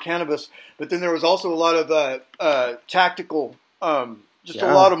aspects of cannabis. But then there was also a lot of tactical, a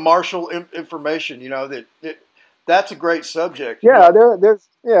lot of martial information. You know, that's a great subject. Yeah,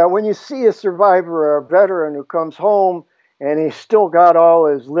 when you see a survivor or a veteran who comes home and he's still got all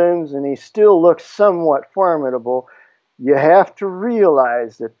his limbs and he still looks somewhat formidable, you have to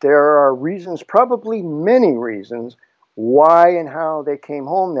realize that there are reasons, probably many reasons, why and how they came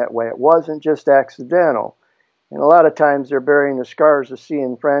home that way. It wasn't just accidental. And a lot of times they're bearing the scars of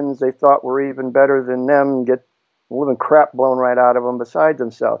seeing friends they thought were even better than them get living crap blown right out of them beside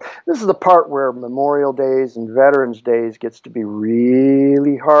themselves. This is the part where Memorial Days and Veterans Days gets to be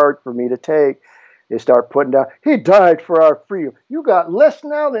really hard for me to take. They start putting down, he died for our freedom. You got less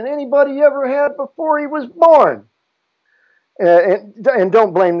now than anybody ever had before he was born. And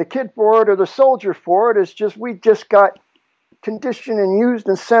don't blame the kid for it or the soldier for it. It's just, we just got conditioned and used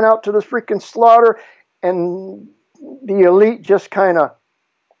and sent out to the freaking slaughter. And the elite just kind of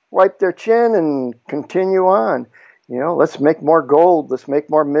wipe their chin and continue on. You know, let's make more gold. Let's make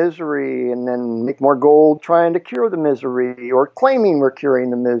more misery, and then make more gold trying to cure the misery or claiming we're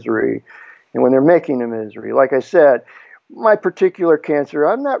curing the misery. And when they're making the misery, like I said, my particular cancer,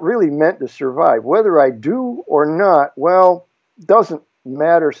 I'm not really meant to survive. Whether I do or not, well, doesn't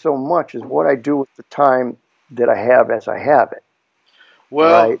matter so much as what I do with the time that I have as I have it.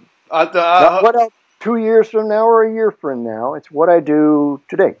 Well, right? Not what else 2 years from now or a year from now. It's what I do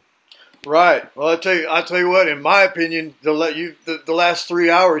today. Right. Well, I tell you what. In my opinion, the last 3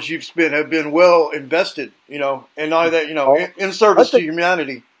 hours you've spent have been well invested. You know, and all that. You know, in service to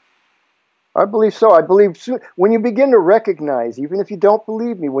humanity. I believe so. I believe when you begin to recognize, even if you don't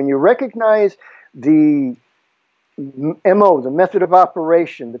believe me, when you recognize the MO, the method of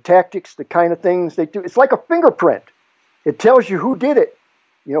operation, the tactics, the kind of things they do, it's like a fingerprint. It tells you who did it,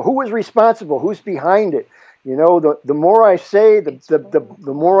 you know, who was responsible, who's behind it. You know, the more I say, the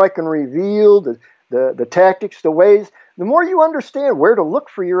more I can reveal the tactics, the ways, the more you understand where to look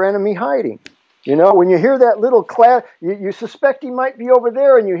for your enemy hiding. You know, when you hear that little clatter, you suspect he might be over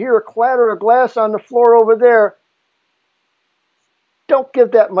there, and you hear a clatter of glass on the floor over there. Don't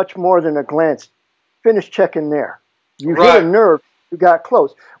give that much more than a glance. Finish checking there. You hit a nerve, you got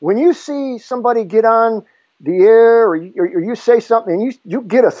close. When you see somebody get on the air, or you say something, and you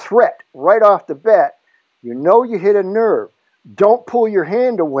get a threat right off the bat, you know you hit a nerve. Don't pull your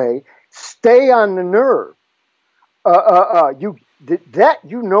hand away. Stay on the nerve.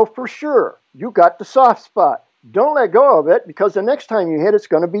 You know for sure. You got the soft spot. Don't let go of it, because the next time you hit, it's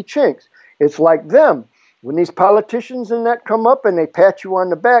going to be chinks. It's like them. When these politicians and that come up and they pat you on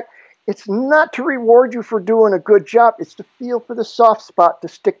the back, it's not to reward you for doing a good job. It's to feel for the soft spot to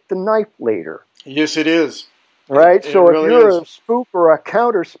stick the knife later. Yes, it is. Right? So really if you're is. a spook or a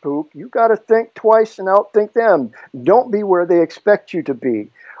counter spook, you got to think twice and outthink them. Don't be where they expect you to be,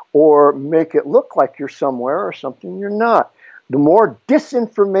 or make it look like you're somewhere or something you're not. The more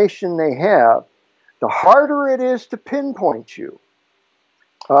disinformation they have, the harder it is to pinpoint you.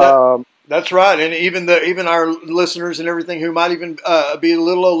 That's right, and even our listeners and everything who might even be a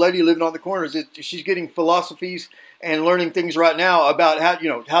little old lady living on the corners, she's getting philosophies and learning things right now about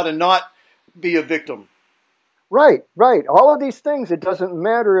how to not be a victim. Right. All of these things. It doesn't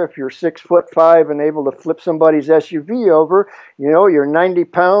matter if you're 6'5" and able to flip somebody's SUV over. You know, you're 90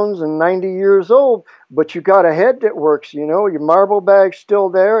 pounds and 90 years old, but you got a head that works. You know, your marble bag's still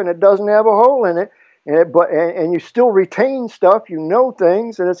there and it doesn't have a hole in it. And you still retain stuff, you know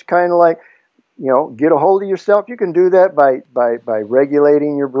things, and it's kind of like, you know, get a hold of yourself. You can do that by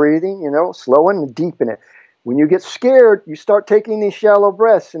regulating your breathing, you know, slowing and deepening it. When you get scared, you start taking these shallow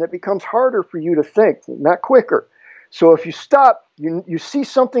breaths, and it becomes harder for you to think, not quicker. So if you stop, you see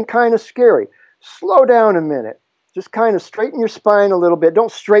something kind of scary, slow down a minute. Just kind of straighten your spine a little bit.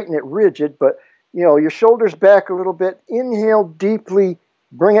 Don't straighten it rigid, but, you know, your shoulders back a little bit. Inhale deeply.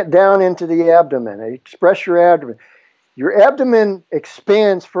 Bring it down into the abdomen. Express your abdomen. Your abdomen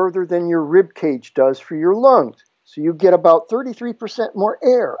expands further than your rib cage does for your lungs. So you get about 33% more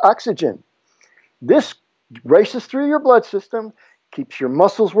air, oxygen. This races through your blood system, keeps your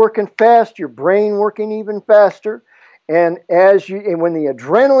muscles working fast, your brain working even faster. And when the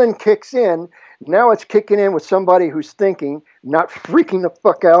adrenaline kicks in, now it's kicking in with somebody who's thinking, not freaking the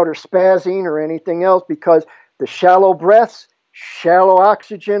fuck out or spazzing or anything else, because the shallow breaths, shallow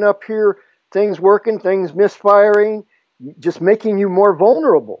oxygen up here, things working, things misfiring, just making you more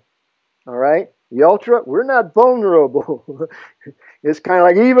vulnerable. All right? The ultra, we're not vulnerable. It's kind of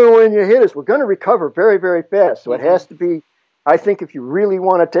like, even when you hit us, we're going to recover very, very fast. So it has to be, I think if you really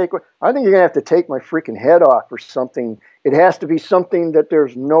want to I think you're going to have to take my freaking head off or something. It has to be something that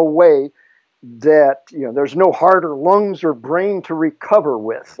there's no way that, you know, there's no heart or lungs or brain to recover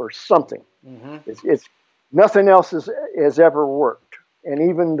with or something. It's nothing else has ever worked. And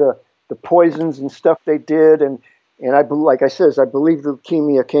even the poisons and stuff they did, and like I said, I believe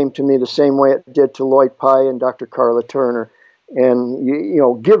leukemia came to me the same way it did to Lloyd Pye and Dr. Carla Turner. And, you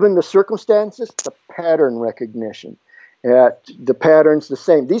know, given the circumstances, the pattern recognition. The pattern's the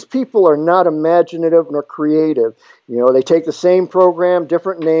same. These people are not imaginative nor creative. You know, they take the same program,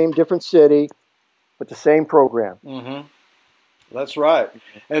 different name, different city, but the same program. That's right.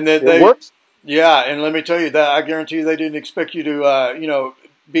 And that it works. Yeah, and let me tell you that I guarantee you they didn't expect you to,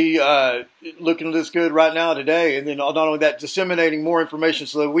 be looking this good right now today, and then not only that, disseminating more information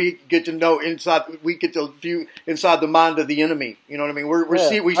so that we get to know we get to view inside the mind of the enemy. You know what I mean?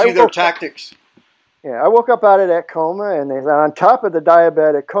 We see their tactics. I woke up out of that coma, and on top of the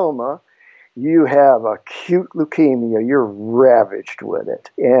diabetic coma, you have acute leukemia. You're ravaged with it,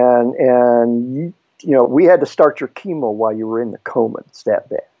 and we had to start your chemo while you were in the coma. It's that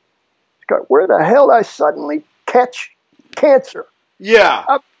bad. Where the hell did I suddenly catch cancer?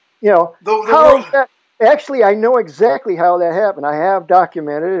 Yeah. Actually, I know exactly how that happened. I have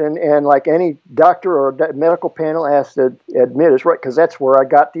documented it, and like any doctor or medical panel has to admit it's right, because that's where I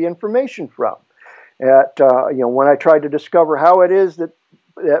got the information from. When I tried to discover how it is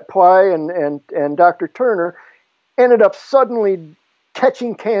that Pye and Dr. Turner ended up suddenly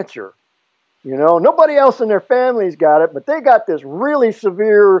catching cancer. You know, nobody else in their families got it, but they got this really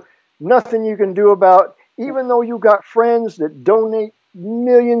severe, nothing you can do about, even though you got friends that donate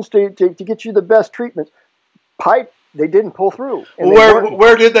millions to get you the best treatments. They didn't pull through.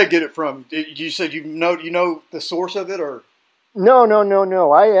 Where did they get it from? You said you know the source of it, or?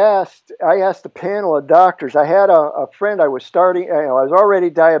 No. I asked a panel of doctors. I had a friend. I was starting. I was already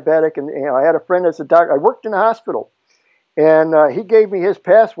diabetic, and I had a friend that's a doctor. I worked in a hospital, And he gave me his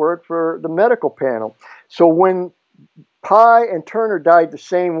password for the medical panel. So when Pi and Turner died the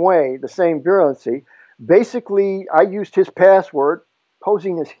same way, the same virulency, basically I used his password,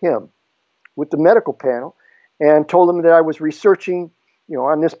 posing as him, with the medical panel, and told them that I was researching,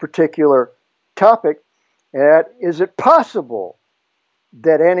 on this particular topic. That is it possible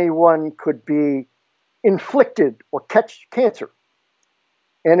that anyone could be inflicted or catch cancer?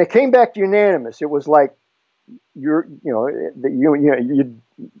 And it came back unanimous. It was like they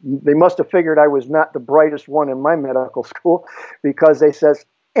must have figured I was not the brightest one in my medical school, because they says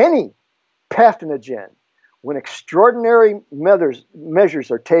any pathogen, when extraordinary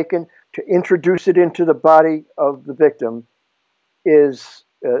measures are taken to introduce it into the body of the victim, is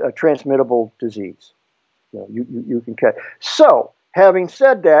a transmittable disease. You can catch. So, having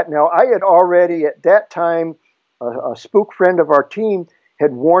said that, now I had already at that time, a spook friend of our team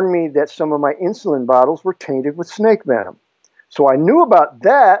had warned me that some of my insulin bottles were tainted with snake venom. So I knew about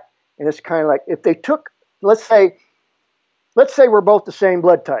that, and it's kind of like if they took, let's say we're both the same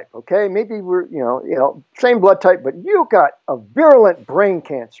blood type, okay? Maybe we're, same blood type, but you got a virulent brain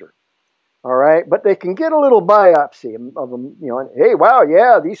cancer, all right? But they can get a little biopsy of them, and, hey, wow,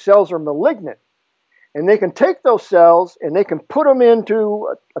 yeah, these cells are malignant. And they can take those cells and they can put them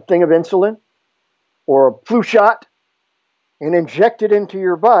into a thing of insulin or a flu shot and inject it into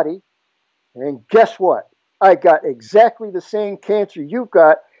your body. And guess what? I got exactly the same cancer you've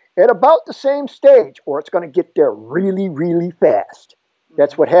got at about the same stage, or it's going to get there really, really fast.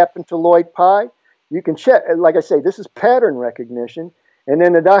 That's what happened to Lloyd Pye. You can check, like I say, this is pattern recognition. And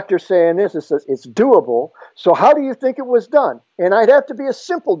then the doctor's saying this, it says it's doable. So how do you think it was done? And I'd have to be a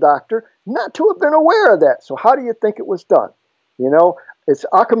simple doctor not to have been aware of that. So how do you think it was done? It's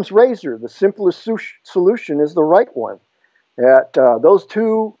Occam's razor. The simplest solution is the right one. Those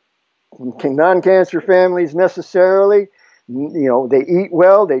two non-cancer families necessarily, they eat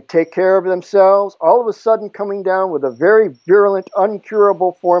well, they take care of themselves, all of a sudden coming down with a very virulent,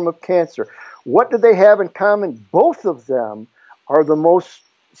 uncurable form of cancer. What do they have in common? Both of them are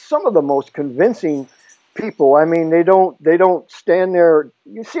some of the most convincing people. I mean, they don't stand there.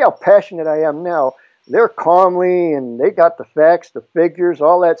 You see how passionate I am now. They're calmly, and they got the facts, the figures,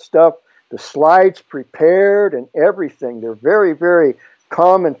 all that stuff, the slides prepared and everything. They're very, very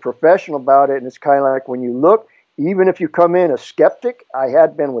calm and professional about it. And it's kind of like when you look, even if you come in a skeptic, I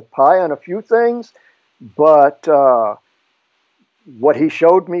had been with Pi on a few things, but what he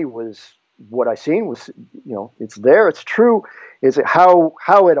showed me was what I seen was, it's there, it's true. Is it how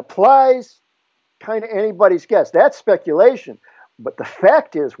it applies? Kind of anybody's guess. That's speculation. But the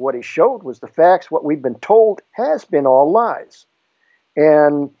fact is, what he showed was the facts. What we've been told has been all lies.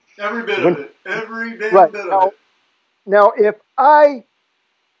 And every bit of it. Every damn right, bit of it. Now, if I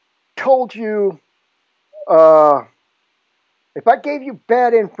told you, if I gave you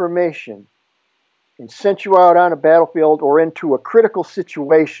bad information and sent you out on a battlefield or into a critical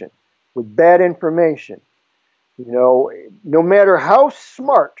situation with bad information, no matter how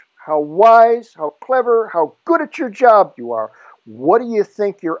smart, how wise, how clever, how good at your job you are, what do you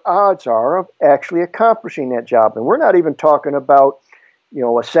think your odds are of actually accomplishing that job? And we're not even talking about,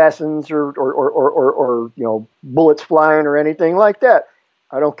 assassins or bullets flying or anything like that.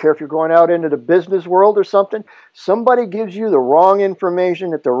 I don't care if you're going out into the business world or something. Somebody gives you the wrong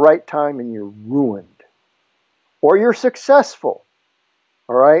information at the right time and you're ruined. Or you're successful.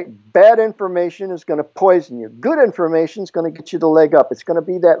 All right? Bad information is going to poison you. Good information is going to get you the leg up. It's going to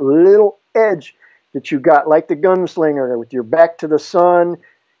be that little edge that you got, like the gunslinger with your back to the sun.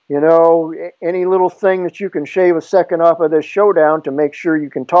 Any little thing that you can shave a second off of this showdown to make sure you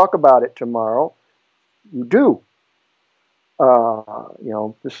can talk about it tomorrow, you do.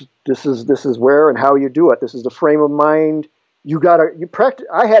 This is where and how you do it. This is the frame of mind you practice.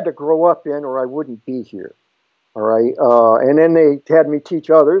 I had to grow up in, or I wouldn't be here. All right. And then they had me teach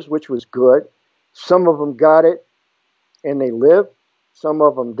others, which was good. Some of them got it and they lived. Some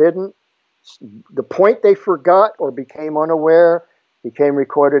of them didn't. The point they forgot or became unaware became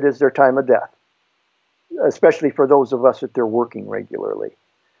recorded as their time of death, especially for those of us that they're working regularly.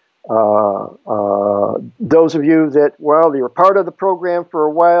 Those of you that, they were part of the program for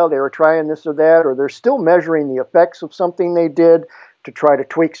a while, they were trying this or that, or they're still measuring the effects of something they did to try to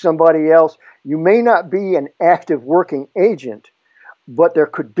tweak somebody else. You may not be an active working agent, but there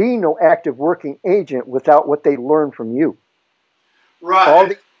could be no active working agent without what they learn from you. Right. All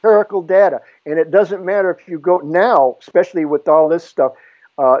the empirical data. And it doesn't matter if you go now, especially with all this stuff,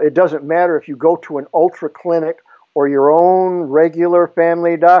 it doesn't matter if you go to an ultra clinic or your own regular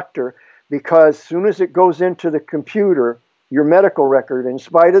family doctor, because as soon as it goes into the computer, your medical record, in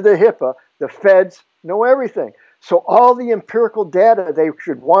spite of the HIPAA, the feds know everything. So all the empirical data they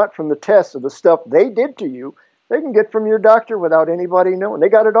should want from the tests of the stuff they did to you, they can get from your doctor without anybody knowing. They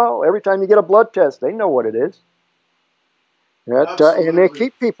got it all. Every time you get a blood test, they know what it is. And they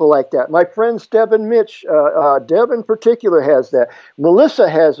keep people like that. My friends Deb and Mitch, Deb in particular has that. Melissa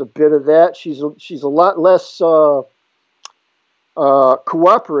has a bit of that. She's a lot less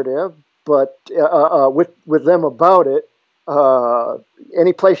cooperative, but with them about it.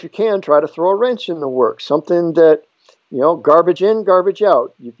 Any place you can, try to throw a wrench in the works. Something that, garbage in, garbage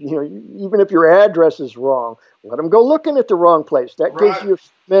out. Even if your address is wrong, let them go looking at the wrong place. That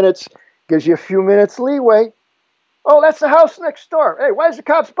gives you a few minutes leeway. Oh, that's the house next door. Hey, why is the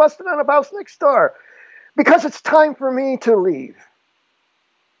cops busting on the house next door? Because it's time for me to leave.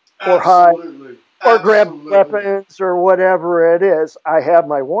 Or hide, or grab weapons, or whatever it is. I have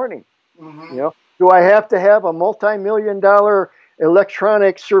my warning. Mm-hmm. Do I have to have a multi-million-dollar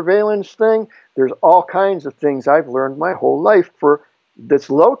electronic surveillance thing? There's all kinds of things I've learned my whole life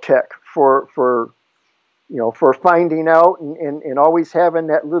that's low tech for finding out and always having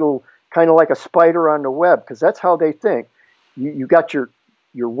that little kind of like a spider on the web, because that's how they think. You got your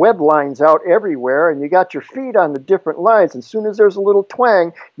web lines out everywhere, and you got your feet on the different lines. As soon as there's a little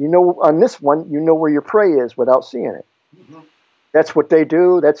twang, on this one, where your prey is without seeing it. Mm-hmm. That's what they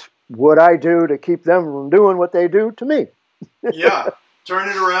do. That's what I do to keep them from doing what they do to me. Yeah, turn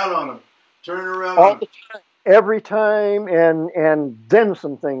it around on them. Turn it around all on them. The time, every time, and then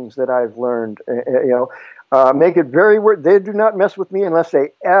some things that I've learned. Make it very weird. They do not mess with me unless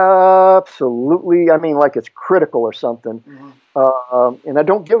they absolutely, like it's critical or something. Mm-hmm. And I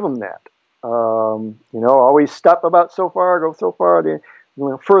don't give them that. Always stop about so far, go so far, then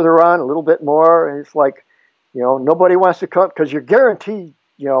further on a little bit more. And it's like, nobody wants to come because you're guaranteed,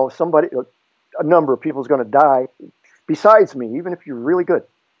 a number of people is going to die besides me, even if you're really good.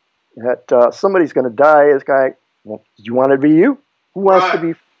 That somebody's going to die. This guy, do you want it to be you? Who wants to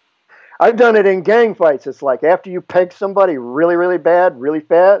be? I've done it in gang fights. It's like after you peg somebody really, really bad, really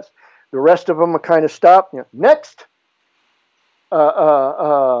fast, the rest of them will kind of stop. Next.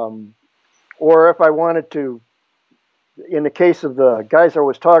 Or if I wanted to, in the case of the guys I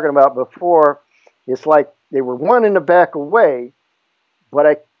was talking about before, it's like they were wanting to back away, but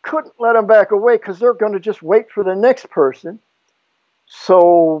I couldn't let them back away because they're going to just wait for the next person.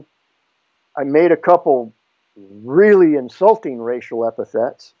 So I made a couple really insulting racial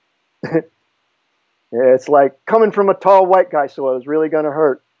epithets. It's like coming from a tall white guy, so it was really going to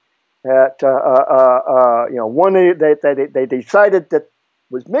hurt. One they decided that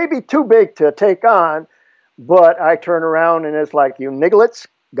was maybe too big to take on, but I turn around and it's like, you nigglets,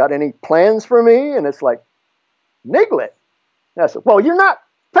 got any plans for me? And it's like, niglet? And I said, well,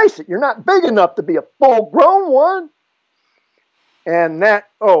 face it, you're not big enough to be a full-grown one. And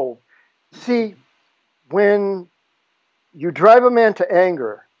see, when you drive a man to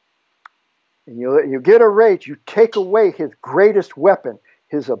anger, and you get a rage, you take away his greatest weapon,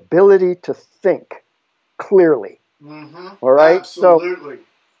 his ability to think clearly. Mm-hmm. All right? Absolutely.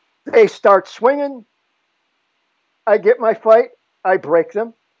 So they start swinging. I get my fight. I break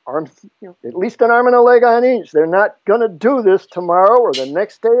them. Arms, at least an arm and a leg on each. They're not going to do this tomorrow or the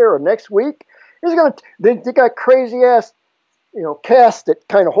next day or next week. They got crazy ass, casts that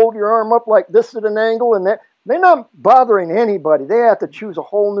kind of hold your arm up like this at an angle and that. They're not bothering anybody. They have to choose a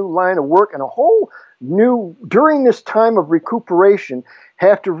whole new line of work and a whole new, during this time of recuperation,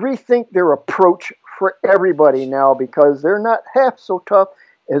 have to rethink their approach for everybody now because they're not half so tough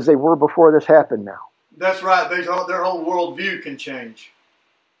as they were before this happened now. That's right. Their whole worldview can change.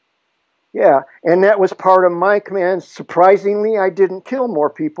 Yeah, and that was part of my command. Surprisingly, I didn't kill more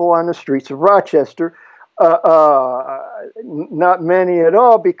people on the streets of Rochester. Not many at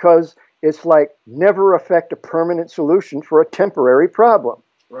all because it's like never affect a permanent solution for a temporary problem.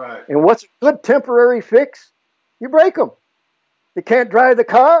 Right. And what's a good temporary fix? You break them. They can't drive the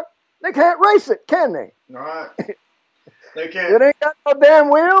car. They can't race it, can they? All right. They can't. It ain't got no damn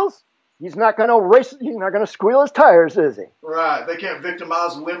wheels. He's not going to race it. He's not going to squeal his tires, is he? Right. They can't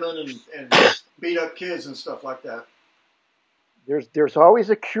victimize women and beat up kids and stuff like that. There's always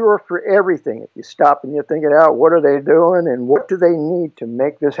a cure for everything. If you stop and you think it out, what are they doing and what do they need to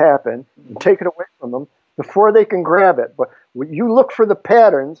make this happen? And take it away from them before they can grab it. But you look for the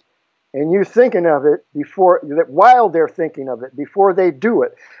patterns and you're thinking of it while they're thinking of it, before they do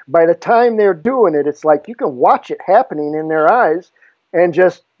it. By the time they're doing it, it's like you can watch it happening in their eyes and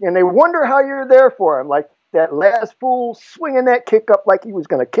they wonder how you're there for them. Like that last fool swinging that kick up like he was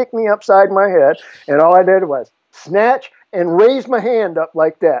going to kick me upside my head. And all I did was snatch and raise my hand up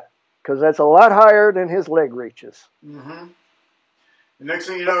like that, because that's a lot higher than his leg reaches. Mm-hmm. The next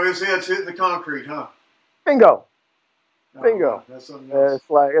thing you know, his head's hitting the concrete, huh? Bingo. Bingo. That's something else. It's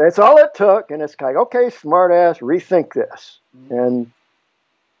like, it's all it took, and it's like, okay, smart ass, rethink this. And,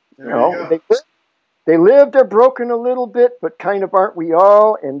 There you know, you go. they live, they're broken a little bit, but kind of aren't we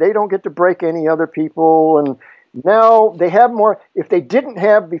all? And they don't get to break any other people. And now they have more. If they didn't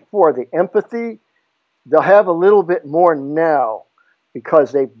have before the empathy, they'll have a little bit more now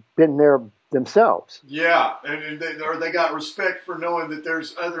because they've been there themselves. Yeah, and they got respect for knowing that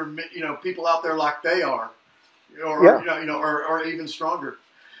there's other, you know, people out there like they are, or Yeah. you know, or even stronger.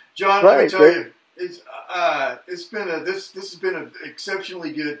 John, Right. let me tell you, it's been this has been an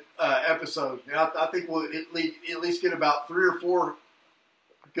exceptionally good episode. And I think we'll at least get about 3 or 4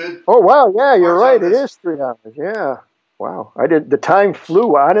 good. Oh, wow. Yeah, you're parts out right. of It this. is 3 hours. Yeah. Wow. The time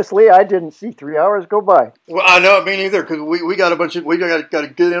flew. Honestly, I didn't see 3 hours go by. Well, I know, me neither, because we got got a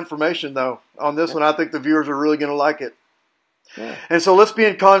good information though on this one. I think the viewers are really going to like it. Yeah. And so let's be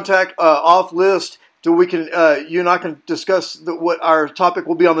in contact off list so we can you and I can discuss what our topic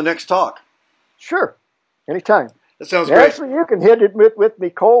will be on the next talk. Sure. Anytime. That sounds great. Actually, you can hit it with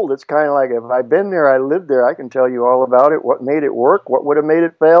me cold. It's kind of like, if I've been there, I lived there, I can tell you all about it, what made it work, what would have made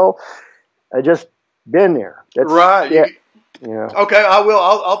it fail. I just been there. That's, Right. Yeah. Yeah. Okay, I will.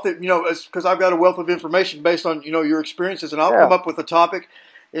 I'll think, you know, because I've got a wealth of information based on, you know, your experiences, and I'll come up with a topic.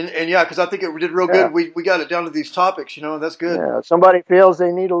 And yeah, because I think it did real good. We got it down to these topics, you know, and that's good. Yeah. If somebody feels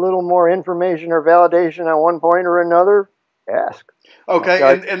they need a little more information or validation on one point or another, ask. Okay,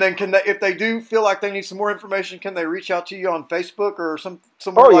 Okay. and then can they, if they do feel like they need some more information, can they reach out to you on Facebook or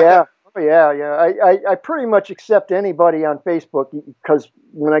somewhere like that? Oh, yeah. I pretty much accept anybody on Facebook because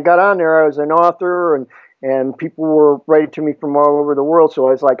when I got on there, I was an author and people were writing to me from all over the world. So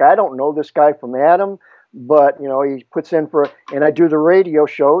I was like, I don't know this guy from Adam, but, you know, he puts in and I do the radio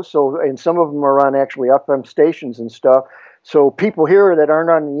shows. So, and some of them are on actually FM stations and stuff. So people here that aren't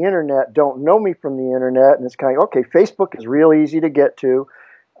on the internet don't know me from the internet. And it's kind of, okay, Facebook is real easy to get to.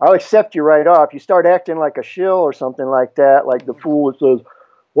 I'll accept you right off. You start acting like a shill or something like that, like the fool that says,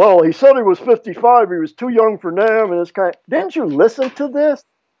 well, he said he was 55. He was too young for them. And it's kind of, didn't you listen to this?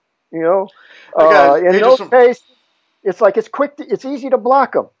 You know, in those cases, it's like it's quick. It's easy to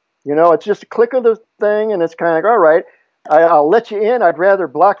block them. You know, it's just a click of the thing, and it's kind of like, all right, I'll let you in. I'd rather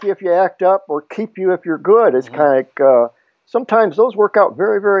block you if you act up, or keep you if you're good. It's kind of like sometimes those work out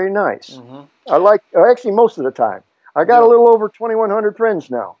very, very nice. I like actually most of the time. I got a little over 2,100 friends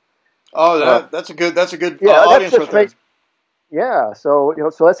now. Oh, that's a good audience right there. Yeah, so you know,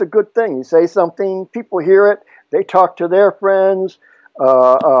 so that's a good thing. You say something, people hear it, they talk to their friends.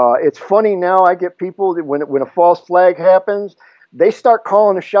 It's funny now. I get people that when a false flag happens, they start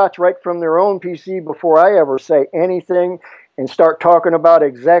calling the shots right from their own PC before I ever say anything, and start talking about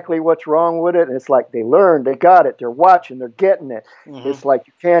exactly what's wrong with it. And it's like they learned, they got it, they're watching, they're getting it. It's like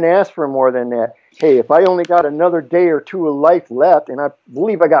you can't ask for more than that. Hey, if I only got another day or two of life left, and I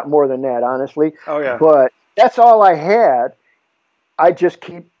believe I got more than that, honestly. Oh yeah. But that's all I had. I just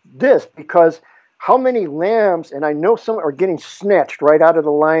keep this because how many lambs, and I know some are getting snatched right out of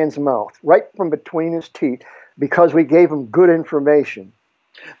the lion's mouth, right from between his teeth, because we gave them good information.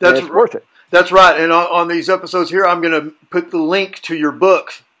 That's worth it. That's right. And on these episodes here, I'm going to put the link to your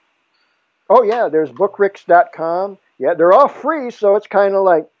book. Oh, yeah. There's bookricks.com. Yeah, they're all free, so it's kind of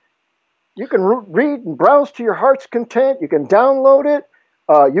like you can read and browse to your heart's content. You can download it.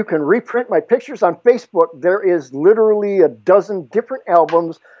 You can reprint my pictures on Facebook. There is literally a dozen different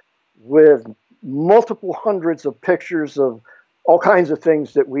albums with multiple hundreds of pictures of all kinds of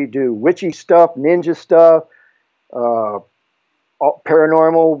things that we do. Witchy stuff, ninja stuff, paranormal,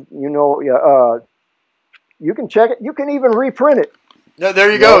 you know. You can check it. You can even reprint it. Yeah,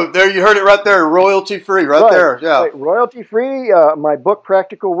 there you go. There, you heard it right there. Royalty free, right there. Yeah, right. Royalty free. My book,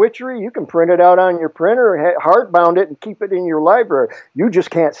 Practical Witchery. You can print it out on your printer, hardbound it, and keep it in your library. You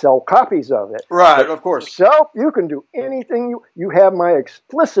just can't sell copies of it. Right, of course. Yourself, you can do anything. You have my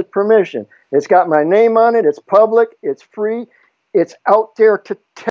explicit permission. It's got my name on it. It's public. It's free. It's out there to